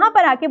 और यहाँ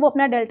पर आके वो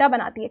अपना डेल्टा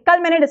बनाती है। कल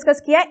मैंने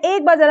डिस्कस किया,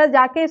 एक बार जरा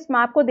जाके इस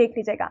मैप को देख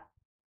लीजिएगा।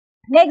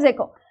 नेक्स्ट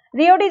देखो,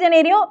 रियो डी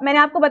जेनेरियो मैंने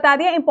आपको बता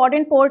दिया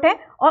इंपॉर्टेंट पोर्ट है,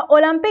 और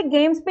ओलंपिक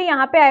गेम्स भी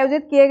यहाँ पे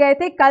आयोजित किए गए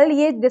थे, कल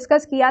ये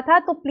डिस्कस किया था,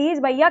 तो प्लीज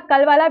भैया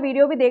कल वाला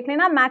वीडियो भी देख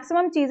लेना।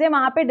 मैक्सिमम चीजें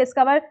वहां पे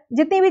डिस्कवर,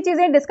 जितनी भी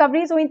चीजें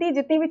डिस्कवरीज हुई थी,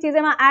 जितनी भी चीजें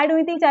वहां ऐड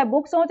हुई थी, चाहे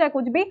बुक्स हो चाहे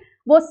कुछ भी,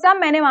 वो सब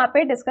मैंने वहां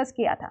पे डिस्कस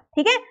किया था।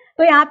 ठीक है,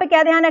 तो यहाँ पे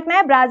क्या ध्यान रखना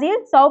है, Brazil,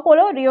 Sao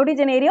Paulo, Rio de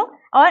Janeiro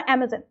और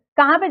अमेज़न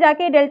कहाँ पे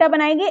जाके डेल्टा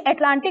बनाएगी,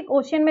 एटलांटिक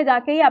ओशियन में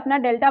जाके ये अपना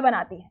डेल्टा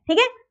बनाती है। ठीक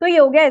है, तो ये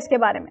हो गया इसके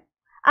बारे में।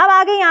 अब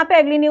आगे यहाँ पे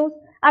अगली न्यूज,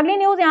 अगली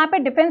न्यूज यहाँ पे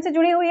डिफेंस से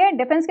जुड़ी हुई है,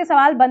 डिफेंस के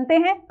सवाल बनते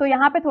हैं, तो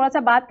यहाँ पे थोड़ा सा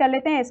बात कर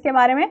लेते हैं इसके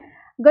बारे में।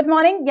 गुड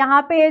मॉर्निंग,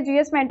 यहाँ पे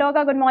जीएस मेंटोर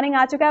का गुड मॉर्निंग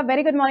आ चुका है,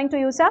 very good morning to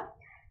you sir.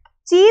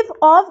 Chief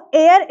of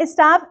air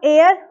staff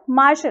air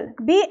marshal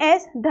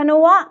BS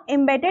Dhanoa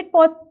invited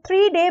for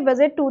 3-day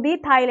visit to the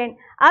Thailand.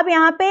 अब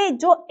यहाँ पे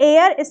जो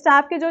एयर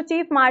स्टाफ के जो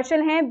चीफ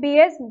मार्शल हैं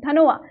BS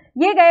धनोआ,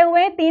 ये गए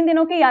हुए हैं 3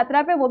 दिनों की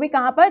यात्रा पे, वो भी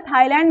कहाँ पर,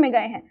 थाईलैंड में गए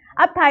हैं।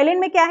 अब थाईलैंड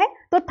में क्या है,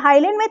 तो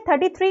थाईलैंड में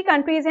 33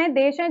 कंट्रीज हैं,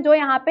 देश हैं, जो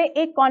यहाँ पे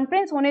एक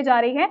कॉन्फ्रेंस होने जा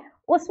रही है,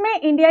 उसमें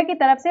इंडिया की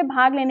तरफ से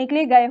भाग लेने के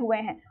लिए गए हुए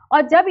हैं।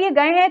 और जब ये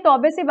गए हैं तो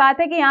ऑब्वियस सी बात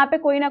है कि यहाँ पे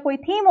कोई ना कोई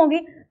थीम होगी,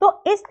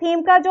 तो इस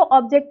थीम का जो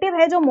ऑब्जेक्टिव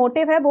है, जो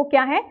मोटिव है, वो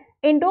क्या है,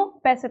 इंडो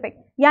पैसिफिक,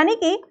 यानी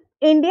कि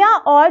इंडिया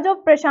और जो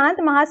प्रशांत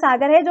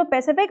महासागर है, जो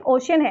पैसिफिक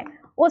ओशियन है,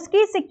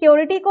 उसकी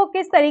सिक्योरिटी को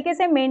किस तरीके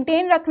से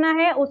मेंटेन रखना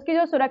है, उसकी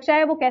जो सुरक्षा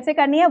है वो कैसे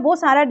करनी है, वो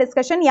सारा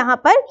डिस्कशन यहाँ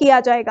पर किया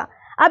जाएगा।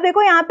 अब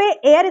देखो यहाँ पे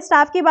एयर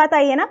स्टाफ की बात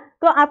आई है ना,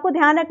 तो आपको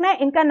ध्यान रखना है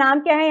इनका नाम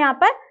क्या है यहाँ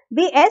पर,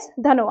 BS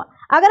धनोआ।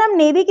 अगर हम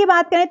नेवी की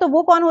बात करें तो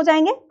वो कौन हो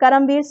जाएंगे,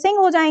 करमवीर सिंह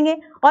हो जाएंगे,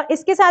 और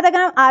इसके साथ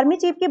अगर हम आर्मी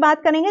चीफ की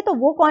बात करेंगे तो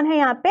वो कौन है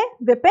यहाँ पे,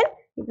 विपिन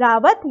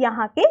रावत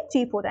यहाँ के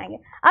चीफ हो जाएंगे।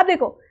 अब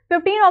देखो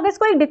 15 अगस्त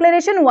को एक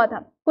डिक्लेरेशन हुआ था,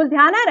 कुछ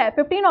ध्यान आ रहा है,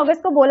 15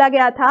 अगस्त को बोला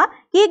गया था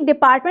कि एक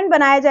डिपार्टमेंट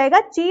बनाया जाएगा,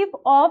 चीफ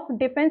ऑफ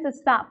डिफेंस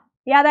स्टाफ,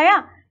 याद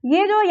आया,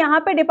 ये जो यहाँ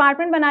पे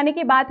डिपार्टमेंट बनाने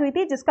की बात हुई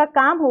थी, जिसका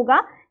काम होगा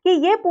कि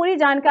ये पूरी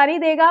जानकारी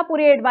देगा,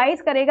 पूरी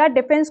एडवाइस करेगा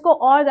डिफेंस को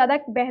और ज्यादा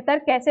बेहतर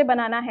कैसे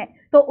बनाना है।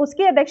 तो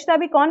उसकी अध्यक्षता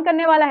भी कौन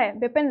करने वाला है,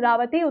 विपिन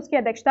रावत ही उसकी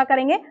अध्यक्षता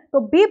करेंगे। तो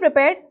बी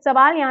प्रिपेयर्ड,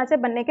 सवाल यहाँ से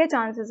बनने के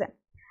चांसेस है।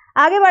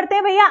 आगे बढ़ते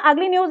हैं भैया,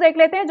 अगली न्यूज देख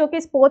लेते हैं जो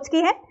कि स्पोर्ट्स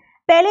की है।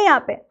 पहले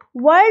यहाँ पे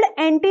world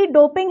anti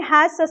doping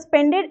has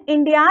suspended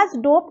India's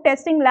dope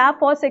testing lab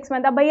for 6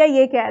 month. अब भैया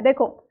ये क्या है,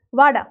 देखो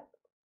वाडा,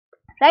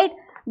 राइट,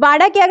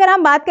 वाडा की अगर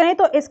हम बात करें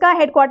तो इसका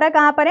हेडक्वार्टर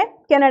कहाँ पर है,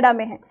 कनाडा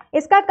में है।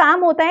 इसका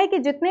काम होता है कि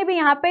जितने भी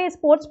यहाँ पे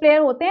स्पोर्ट्स प्लेयर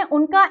होते हैं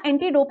उनका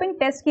एंटी डोपिंग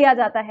टेस्ट किया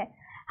जाता है।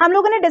 हम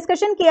लोगों ने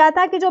डिस्कशन किया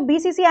था कि जो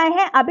BCCI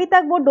है, अभी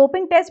तक वो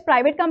डोपिंग टेस्ट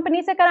प्राइवेट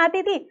कंपनी से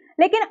कराती थी,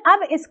 लेकिन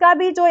अब इसका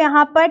भी जो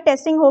यहाँ पर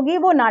टेस्टिंग होगी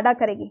वो नाडा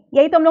करेगी,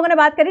 यही तो हम लोगों ने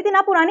बात करी थी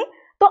ना पुरानी।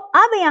 तो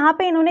अब यहाँ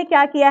पे इन्होंने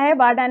क्या किया है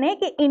वाडा ने,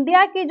 कि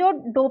इंडिया की जो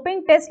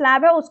डोपिंग टेस्ट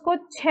लैब है उसको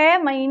 6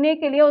 महीने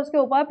के लिए उसके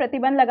ऊपर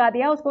प्रतिबंध लगा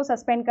दिया, उसको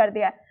सस्पेंड कर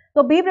दिया है।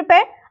 तो बी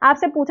प्रिपेयर्ड,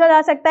 आपसे पूछा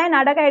जा सकता है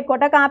नाडा का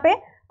हेडक्वार्टर कहाँ पे,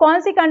 कौन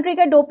सी कंट्री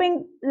के डोपिंग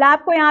लैब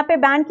को यहाँ पे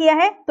बैन किया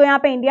है, तो यहाँ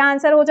पे इंडिया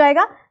आंसर हो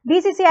जाएगा।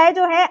 BCCI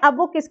जो है अब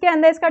वो किसके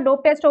अंदर इसका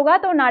डोप टेस्ट होगा,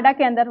 तो नाडा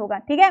के अंदर होगा।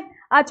 ठीक है,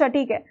 अच्छा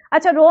ठीक है,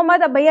 अच्छा रो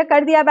मत, अब भैया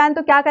कर दिया बैन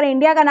तो क्या करें,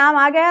 इंडिया का नाम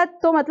आ गया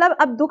तो मतलब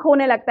अब दुख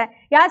होने लगता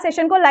है। यार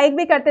सेशन को लाइक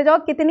भी करते जाओ,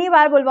 कितनी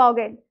बार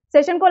बुलवाओगे,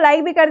 सेशन को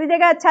लाइक भी कर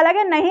दीजिएगा, अच्छा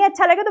लगे, नहीं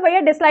अच्छा लगे तो भैया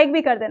डिसलाइक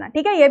भी कर देना।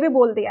 ठीक है, ये भी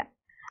बोल दिया।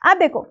 अब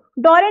देखो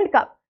डोरेंट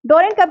कप,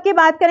 डोरेंट कप की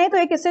बात करें तो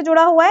ये किससे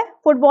जुड़ा हुआ है,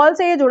 फुटबॉल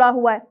से ये जुड़ा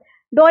हुआ है।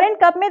 डोरेंट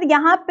कप में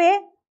यहाँ पे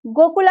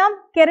गोकुलम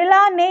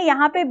केरला ने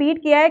यहाँ पे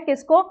बीट किया है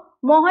किसको,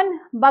 मोहन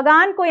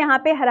बगान को यहाँ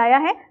पे हराया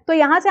है। तो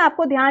यहाँ से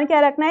आपको ध्यान क्या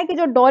रखना है कि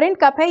जो डोरेंट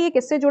कप है ये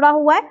किससे जुड़ा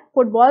हुआ है,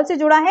 फुटबॉल से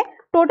जुड़ा है।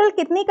 टोटल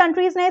कितनी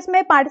कंट्रीज ने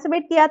इसमें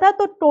पार्टिसिपेट किया था,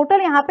 तो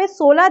टोटल यहाँ पे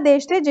 16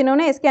 देश थे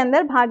जिन्होंने इसके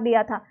अंदर भाग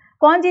लिया था।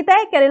 कौन जीता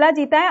है, केरला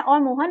जीता है और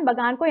मोहन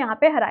बगान को यहाँ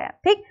पे हराया।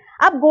 ठीक,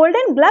 अब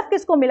गोल्डन ग्लव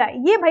किसको मिला,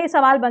 ये भाई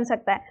सवाल बन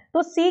सकता है।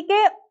 तो सी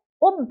के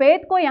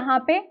उपवेद को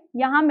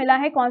यहाँ मिला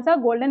है कौन सा,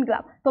 गोल्डन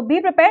ग्लव। तो बी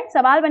प्रिपेयर्ड,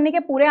 सवाल बनने के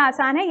पूरे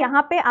आसान है,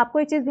 यहाँ पे आपको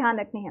ये चीज ध्यान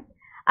रखनी है।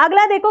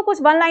 अगला देखो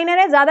कुछ वन लाइनर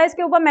है, ज्यादा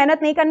इसके ऊपर मेहनत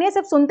नहीं करनी है,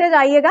 सिर्फ सुनते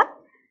जाइएगा।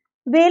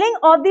 वेलिंग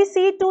of the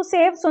C to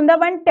save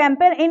Sundarban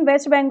temple in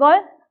waste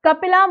Bengal,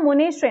 Kapila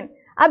मुनि श्रृंग।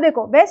 अब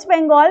देखो वेस्ट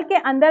बंगाल के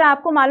अंदर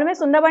आपको मालूम है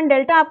सुंदरवन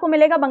डेल्टा आपको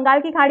मिलेगा बंगाल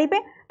की खाड़ी पे।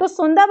 तो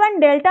सुंदरवन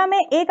डेल्टा में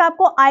एक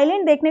आपको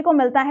आइलैंड देखने को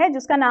मिलता है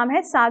जिसका नाम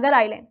है सागर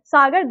आइलैंड,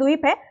 सागर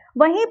द्वीप है।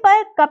 वहीं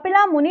पर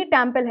कपिला मुनि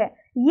टेम्पल है,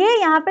 ये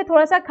यहाँ पे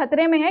थोड़ा सा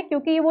खतरे में है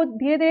क्योंकि वो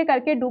धीरे धीरे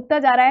करके डूबता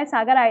जा रहा है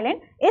सागर आइलैंड,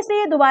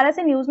 इसलिए दोबारा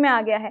से न्यूज में आ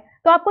गया है।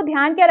 तो आपको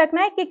ध्यान क्या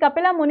रखना है कि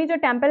कपिला मुनि जो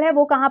टेम्पल है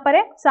वो कहाँ पर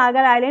है,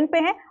 सागर आइलैंड पे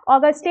है। और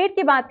अगर स्टेट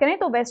की बात करें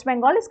तो वेस्ट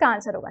बंगाल इसका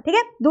आंसर होगा। ठीक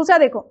है, दूसरा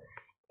देखो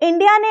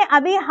इंडिया ने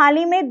अभी हाल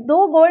ही में 2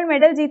 गोल्ड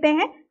मेडल जीते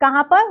हैं।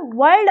 कहां पर?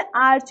 वर्ल्ड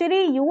आर्चरी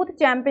यूथ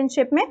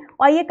चैंपियनशिप में।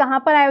 और ये कहां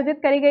पर आयोजित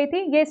करी गई थी?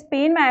 ये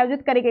स्पेन में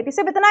आयोजित करी गई थी।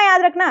 सिर्फ इतना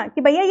याद रखना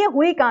कि भैया ये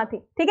हुई कहां थी,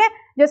 ठीक है।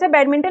 जैसे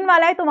बैडमिंटन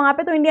वाला है तो वहां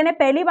पे तो इंडिया ने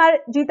पहली बार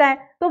जीता है,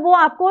 तो वो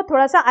आपको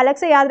थोड़ा सा अलग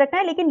से याद रखना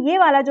है। लेकिन ये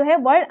वाला जो है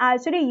वर्ल्ड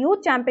आर्चरी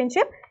यूथ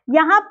चैंपियनशिप,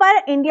 यहाँ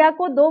पर इंडिया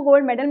को 2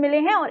 गोल्ड मेडल मिले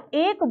हैं और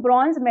 1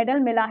 ब्रॉन्ज मेडल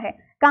मिला है।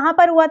 कहां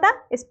पर हुआ था?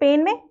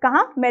 स्पेन में।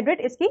 कहां? मैड्रिड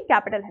इसकी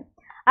कैपिटल है।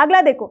 अगला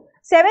देखो,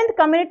 7th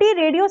community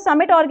radio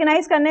summit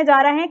organise करने जा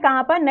रहे हैं।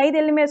 कहां पर? नई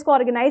दिल्ली में इसको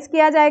ऑर्गेनाइज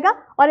किया जाएगा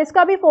और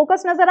इसका भी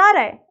फोकस नजर आ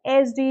रहा है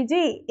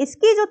एसडीजी।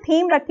 इसकी जो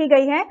थीम रखी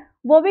गई है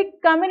वो भी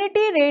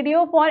कम्युनिटी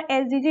रेडियो फॉर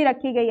एसडीजी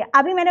रखी गई है।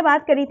 अभी मैंने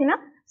बात करी थी ना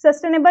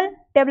सस्टेनेबल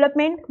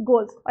डेवलपमेंट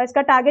गोल्स, और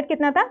इसका टारगेट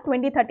कितना था?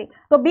 2030।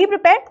 तो बी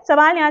प्रिपेयर्ड,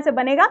 सवाल यहां से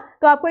बनेगा,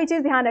 तो आपको ये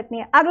चीज ध्यान रखनी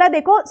है। अगला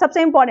देखो,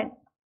 सबसे इंपॉर्टेंट,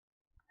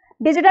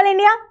 डिजिटल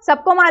इंडिया।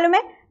 सबको मालूम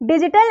है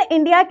डिजिटल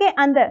इंडिया के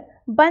अंदर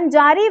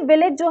बंजारी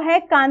विलेज जो है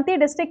कांती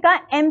डिस्ट्रिक्ट का,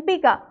 एमपी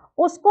का,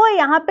 उसको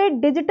यहाँ पे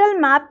डिजिटल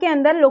मैप के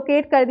अंदर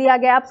लोकेट कर दिया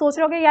गया। आप सोच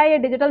रहे हो कि यार ये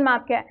डिजिटल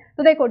मैप क्या है?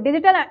 तो देखो,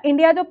 डिजिटल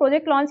इंडिया जो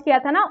प्रोजेक्ट लॉन्च किया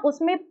था ना,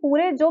 उसमें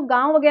पूरे जो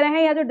गांव वगैरह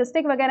हैं या जो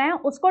डिस्ट्रिक्ट वगैरह हैं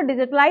उसको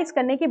डिजिटलाइज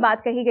करने की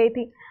बात कही गई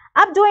थी।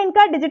 अब जो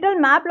इनका डिजिटल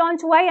मैप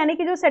लॉन्च हुआ है, यानी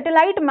कि जो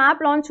सैटेलाइट मैप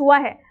लॉन्च हुआ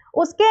है,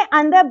 उसके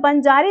अंदर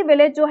बंजारी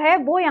विलेज जो है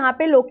वो यहाँ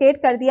पे लोकेट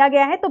कर दिया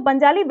गया है। तो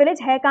बंजारी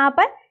विलेज है कहाँ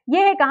पर? ये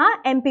है कहाँ?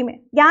 एमपी में।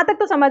 यहां तक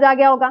तो समझ आ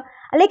गया होगा।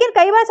 लेकिन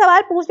कई बार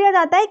सवाल पूछ लिया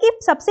जाता है कि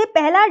सबसे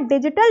पहला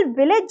डिजिटल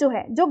विलेज जो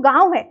है, जो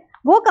गांव है,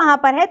 वो कहां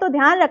पर है? तो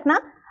ध्यान रखना,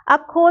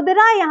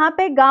 अखोदरा यहाँ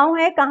पे गांव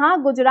है। कहां?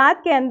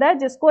 गुजरात के अंदर,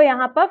 जिसको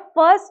यहाँ पर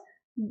फर्स्ट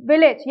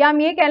विलेज या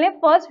हम ये कह लें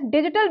फर्स्ट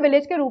डिजिटल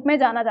विलेज के रूप में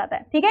जाना जाता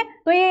है, ठीक है।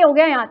 तो ये हो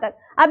गया यहाँ तक।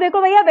 अब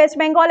देखो भैया, वेस्ट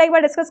बंगाल एक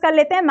बार डिस्कस कर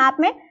लेते हैं।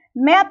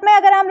 मैप में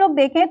अगर हम लोग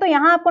देखें तो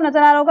यहाँ आपको नजर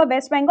आ रहा होगा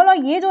वेस्ट बंगाल,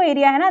 और ये जो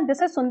एरिया है ना,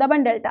 दिस इज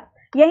सुंदरबन डेल्टा।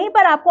 यहीं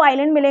पर आपको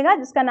आइलैंड मिलेगा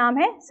जिसका नाम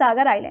है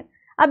सागर आइलैंड।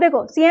 अब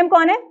देखो, सीएम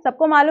कौन है?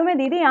 सबको मालूम है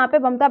दीदी, यहाँ पे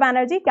ममता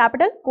बनर्जी,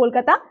 कैपिटल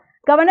कोलकाता।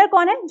 गवर्नर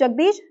कौन है?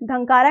 जगदीश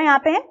धनखड़ यहाँ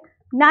पे है।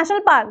 नेशनल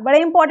पार्क बड़े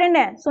इंपॉर्टेंट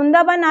है,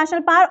 सुंदरबन नेशनल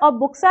पार्क और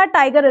बुक्सा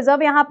टाइगर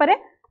रिजर्व यहाँ पर है।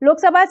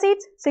 लोकसभा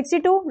सीट्स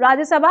 62,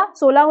 राज्यसभा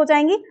 16 हो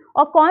जाएंगी।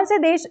 और कौन से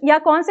देश या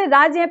कौन से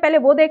राज्य हैं पहले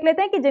वो देख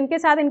लेते हैं कि जिनके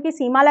साथ इनकी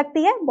सीमा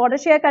लगती है, बॉर्डर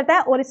शेयर करता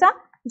है। उड़ीसा,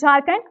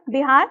 झारखंड,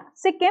 बिहार,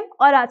 सिक्किम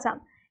और Assam.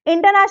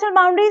 International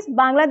boundaries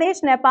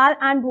Bangladesh, Nepal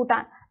and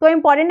Bhutan. तो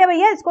इंपॉर्टेंट है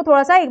भैया, इसको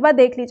थोड़ा सा एक बार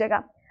देख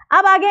लीजिएगा।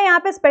 अब आ गया यहाँ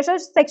पे स्पेशल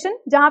सेक्शन,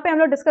 जहां पे हम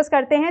लोग डिस्कस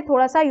करते हैं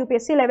थोड़ा सा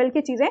यूपीएससी लेवल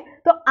की चीजें।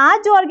 तो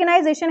आज जो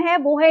ऑर्गेनाइजेशन है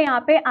वो है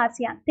यहाँ पे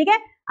आसियान, ठीक है।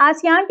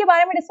 आसियान के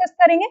बारे में डिस्कस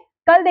करेंगे।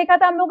 कल देखा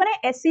था हम लोगों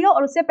ने एससीओ,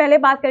 और उससे पहले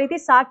बात करी थी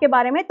सार्क के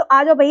बारे में। तो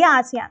आ जाओ भैया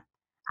आसियान।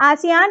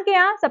 आसियान के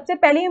यहाँ सबसे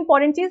पहली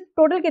इंपॉर्टेंट चीज,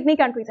 टोटल कितनी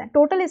कंट्रीज हैं?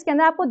 टोटल इसके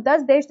अंदर आपको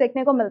 10 देश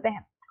देखने को मिलते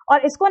हैं।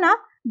 और इसको ना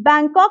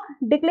बैंकॉक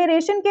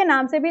डिक्लेरेशन के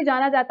नाम से भी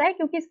जाना जाता है,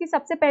 क्योंकि इसकी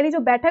सबसे पहली जो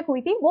बैठक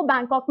हुई थी वो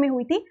बैंकॉक में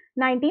हुई थी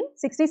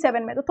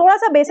 1967 में। तो थोड़ा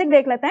सा बेसिक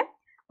देख लेते हैं।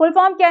 फुल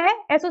फॉर्म क्या है?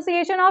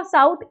 Association of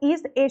south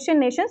east Asian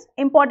Nations.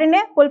 Important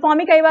है, फुल फॉर्म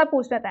ही कई बार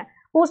पूछ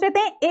लेते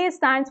हैं। ए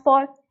stands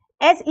for,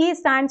 SE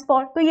stands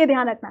for, तो ये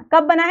ध्यान रखना।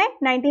 कब बना है?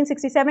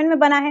 1967 में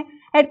बना है।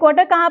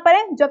 हेडक्वार्टर कहां पर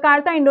है?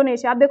 Jakarta,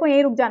 Indonesia. आप देखो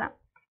यही रुक जाना।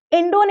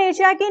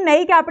 इंडोनेशिया की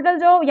नई कैपिटल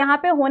जो यहाँ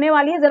पे होने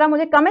वाली है, जरा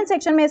मुझे कमेंट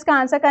सेक्शन में इसका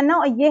आंसर करना,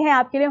 और ये है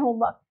आपके लिए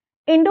होमवर्क।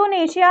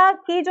 इंडोनेशिया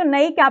की जो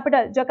नई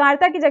कैपिटल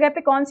जकार्ता की जगह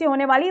पे कौन सी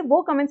होने वाली,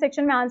 वो कमेंट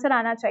सेक्शन में आंसर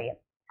आना चाहिए।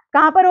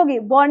 कहां पर होगी?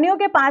 बोर्नियो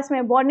के पास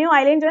में, बोर्नियो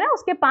आइलैंड जो है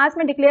उसके पास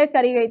में डिक्लेयर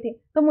करी गई थी।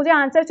 तो मुझे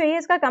आंसर चाहिए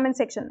इसका कमेंट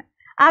सेक्शन में।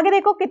 आगे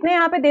देखो कितने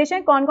यहाँ पे देश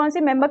हैं, कौन कौन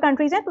सी मेंबर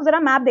कंट्रीज हैं। तो जरा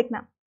मैप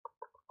देखना,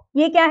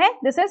 ये क्या है?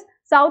 This is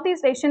south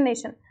east Asian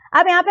nation.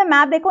 अब यहाँ पे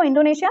मैप देखो,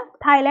 Indonesia,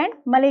 Thailand,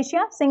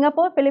 Malaysia,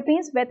 Singapore,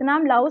 Philippines,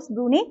 Vietnam, Laos,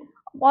 Bruny,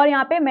 और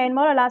यहाँ पे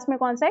म्यांमार, और लास्ट में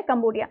कौन सा है?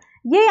 कंबोडिया।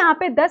 ये यहाँ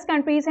पे 10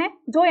 कंट्रीज हैं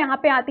जो यहाँ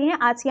पे आती हैं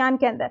आसियान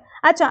के अंदर।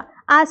 अच्छा,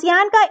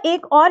 आसियान का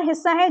एक और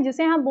हिस्सा है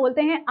जिसे हम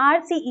बोलते हैं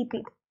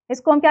RCEP।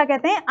 इसको हम क्या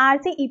कहते हैं?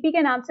 RCEP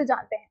के नाम से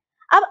जानते हैं।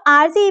 अब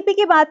RCEP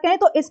की बात करें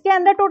तो इसके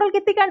अंदर टोटल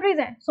कितनी कंट्रीज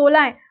हैं? 16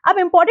 हैं। अब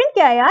इंपॉर्टेंट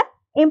क्या है यार?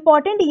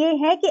 इंपॉर्टेंट ये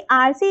है कि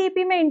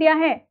RCEP में इंडिया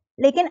है,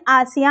 लेकिन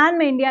आसियान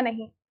में इंडिया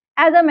नहीं,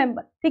 एज अ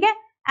मेंबर, ठीक है।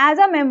 एज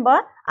अ मेंबर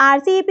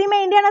RCEP में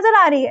इंडिया नजर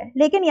आ रही है,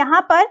 लेकिन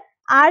यहाँ पर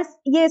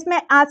ये इसमें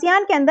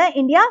आसियान के अंदर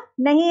इंडिया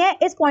नहीं है।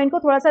 इस पॉइंट को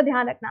थोड़ा सा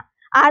ध्यान रखना।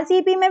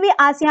 RCEP में भी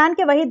आसियान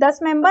के वही 10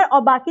 मेंबर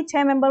और बाकी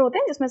 6 मेंबर होते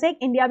हैं, जिसमें से एक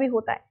इंडिया भी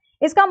होता है।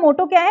 इसका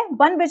मोटो क्या है?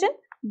 1 विजन,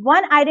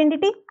 1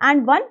 आइडेंटिटी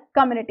एंड 1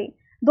 कम्युनिटी।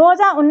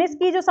 2019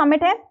 की जो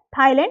समिट है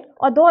थाईलैंड,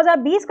 और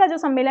 2020 का जो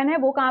सम्मेलन है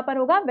वो कहां पर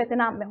होगा?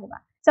 वियतनाम में होगा।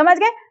 समझ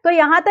गए? तो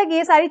यहां तक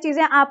ये सारी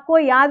चीजें आपको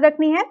याद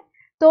रखनी है।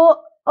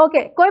 तो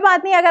ओके, कोई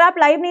बात नहीं, अगर आप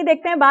लाइव नहीं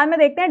देखते हैं, बाद में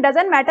देखते हैं,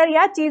 डजंट मैटर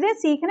यार। चीजें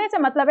सीखने से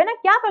मतलब है ना,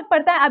 क्या फर्क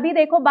पड़ता है? अभी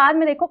देखो, बाद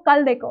में देखो,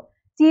 कल देखो,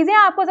 चीजें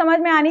आपको समझ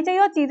में आनी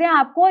चाहिए और चीजें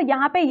आपको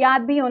यहाँ पे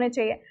याद भी होने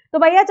चाहिए। तो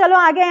भैया चलो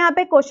आगे, यहाँ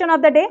पे क्वेश्चन ऑफ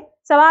द डे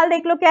सवाल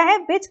देख लो क्या है।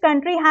 Which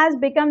country has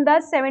become the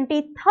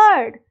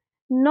 73rd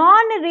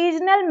non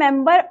regional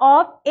member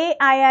of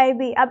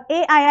AIIB। अब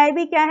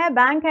AIIB क्या है?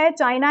 बैंक है,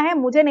 चाइना है,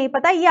 मुझे नहीं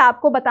पता, ये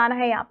आपको बताना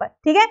है यहाँ पर,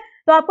 ठीक है।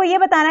 तो आपको ये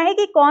बताना है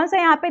कि कौन सा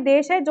यहाँ पे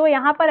देश है जो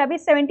यहाँ पर अभी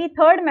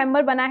 73rd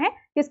मेंबर बना है,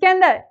 किसके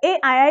अंदर?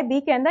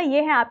 AIIB के अंदर।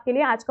 ये है आपके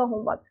लिए आज का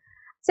होमवर्क।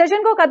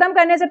 सेशन को खत्म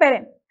करने से पहले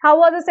हाउ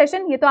वाज द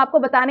सेशन, ये तो आपको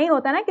बताना ही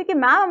होता ना, क्योंकि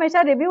मैम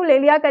हमेशा रिव्यू ले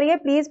लिया करिए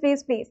प्लीज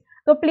प्लीज प्लीज।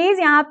 तो प्लीज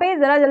यहाँ पे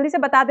जरा जल्दी से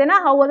बता देना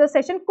हाउ वाज द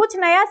सेशन, कुछ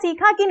नया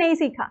सीखा कि नहीं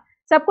सीखा,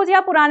 सब कुछ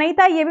यहाँ पुराना ही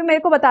था, ये भी मेरे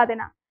को बता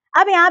देना।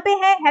 अब यहाँ पे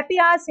है हैप्पी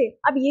आवर सेल।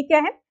 अब ये क्या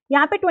है,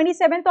 यहाँ पे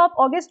 27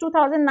 अगस्त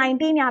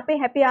 2019 यहाँ पे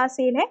हैप्पी आवर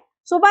सेल है।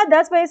 सुबह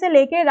 10 बजे से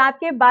लेके रात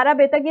के 12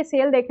 बजे तक ये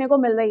सेल देखने को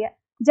मिल रही है।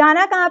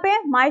 जाना कहाँ पे,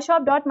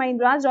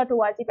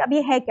 myshop.mahindras.org पे। अब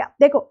ये है क्या,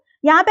 देखो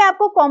यहाँ पे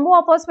आपको कॉम्बो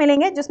ऑफर्स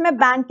मिलेंगे जिसमें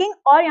बैंकिंग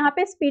और यहाँ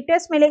पे स्पीड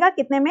टेस्ट मिलेगा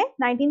कितने में,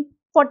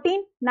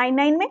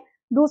 1499 में।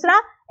 दूसरा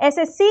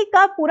एसएससी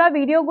का पूरा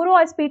वीडियो गुरु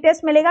और स्पीड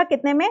टेस्ट मिलेगा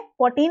कितने में,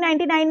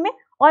 1499 में।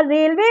 और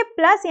रेलवे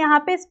प्लस यहाँ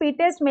पे स्पीड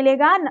टेस्ट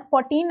मिलेगा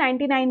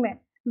 1499 में।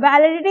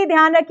 वैलिडिटी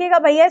ध्यान रखिएगा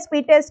भैया,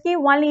 स्पीड टेस्ट की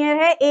 1 ईयर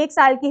है, 1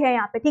 साल की है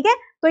यहाँ पे, ठीक है।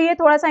 तो ये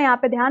थोड़ा सा यहाँ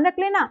पे ध्यान रख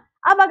लेना।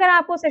 अब अगर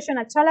आपको सेशन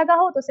अच्छा लगा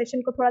हो तो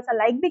सेशन को थोड़ा सा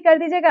लाइक भी कर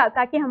दीजिएगा,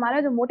 ताकि हमारा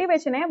जो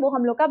मोटिवेशन है वो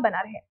हम लोग का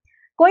बना रहे।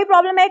 कोई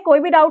प्रॉब्लम है, कोई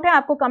भी डाउट है,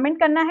 आपको कमेंट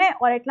करना है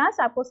और एट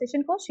लास्ट आपको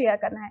सेशन को शेयर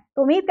करना है।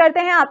 तो उम्मीद करते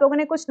हैं आप लोगों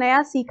ने कुछ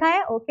नया सीखा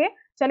है। ओके,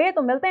 चलिए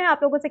तो मिलते हैं आप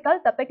लोगों से कल,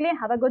 तब तक के लिए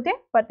हैव अ गुड डे,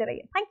 पढ़ते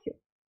रहिए, थैंक यू।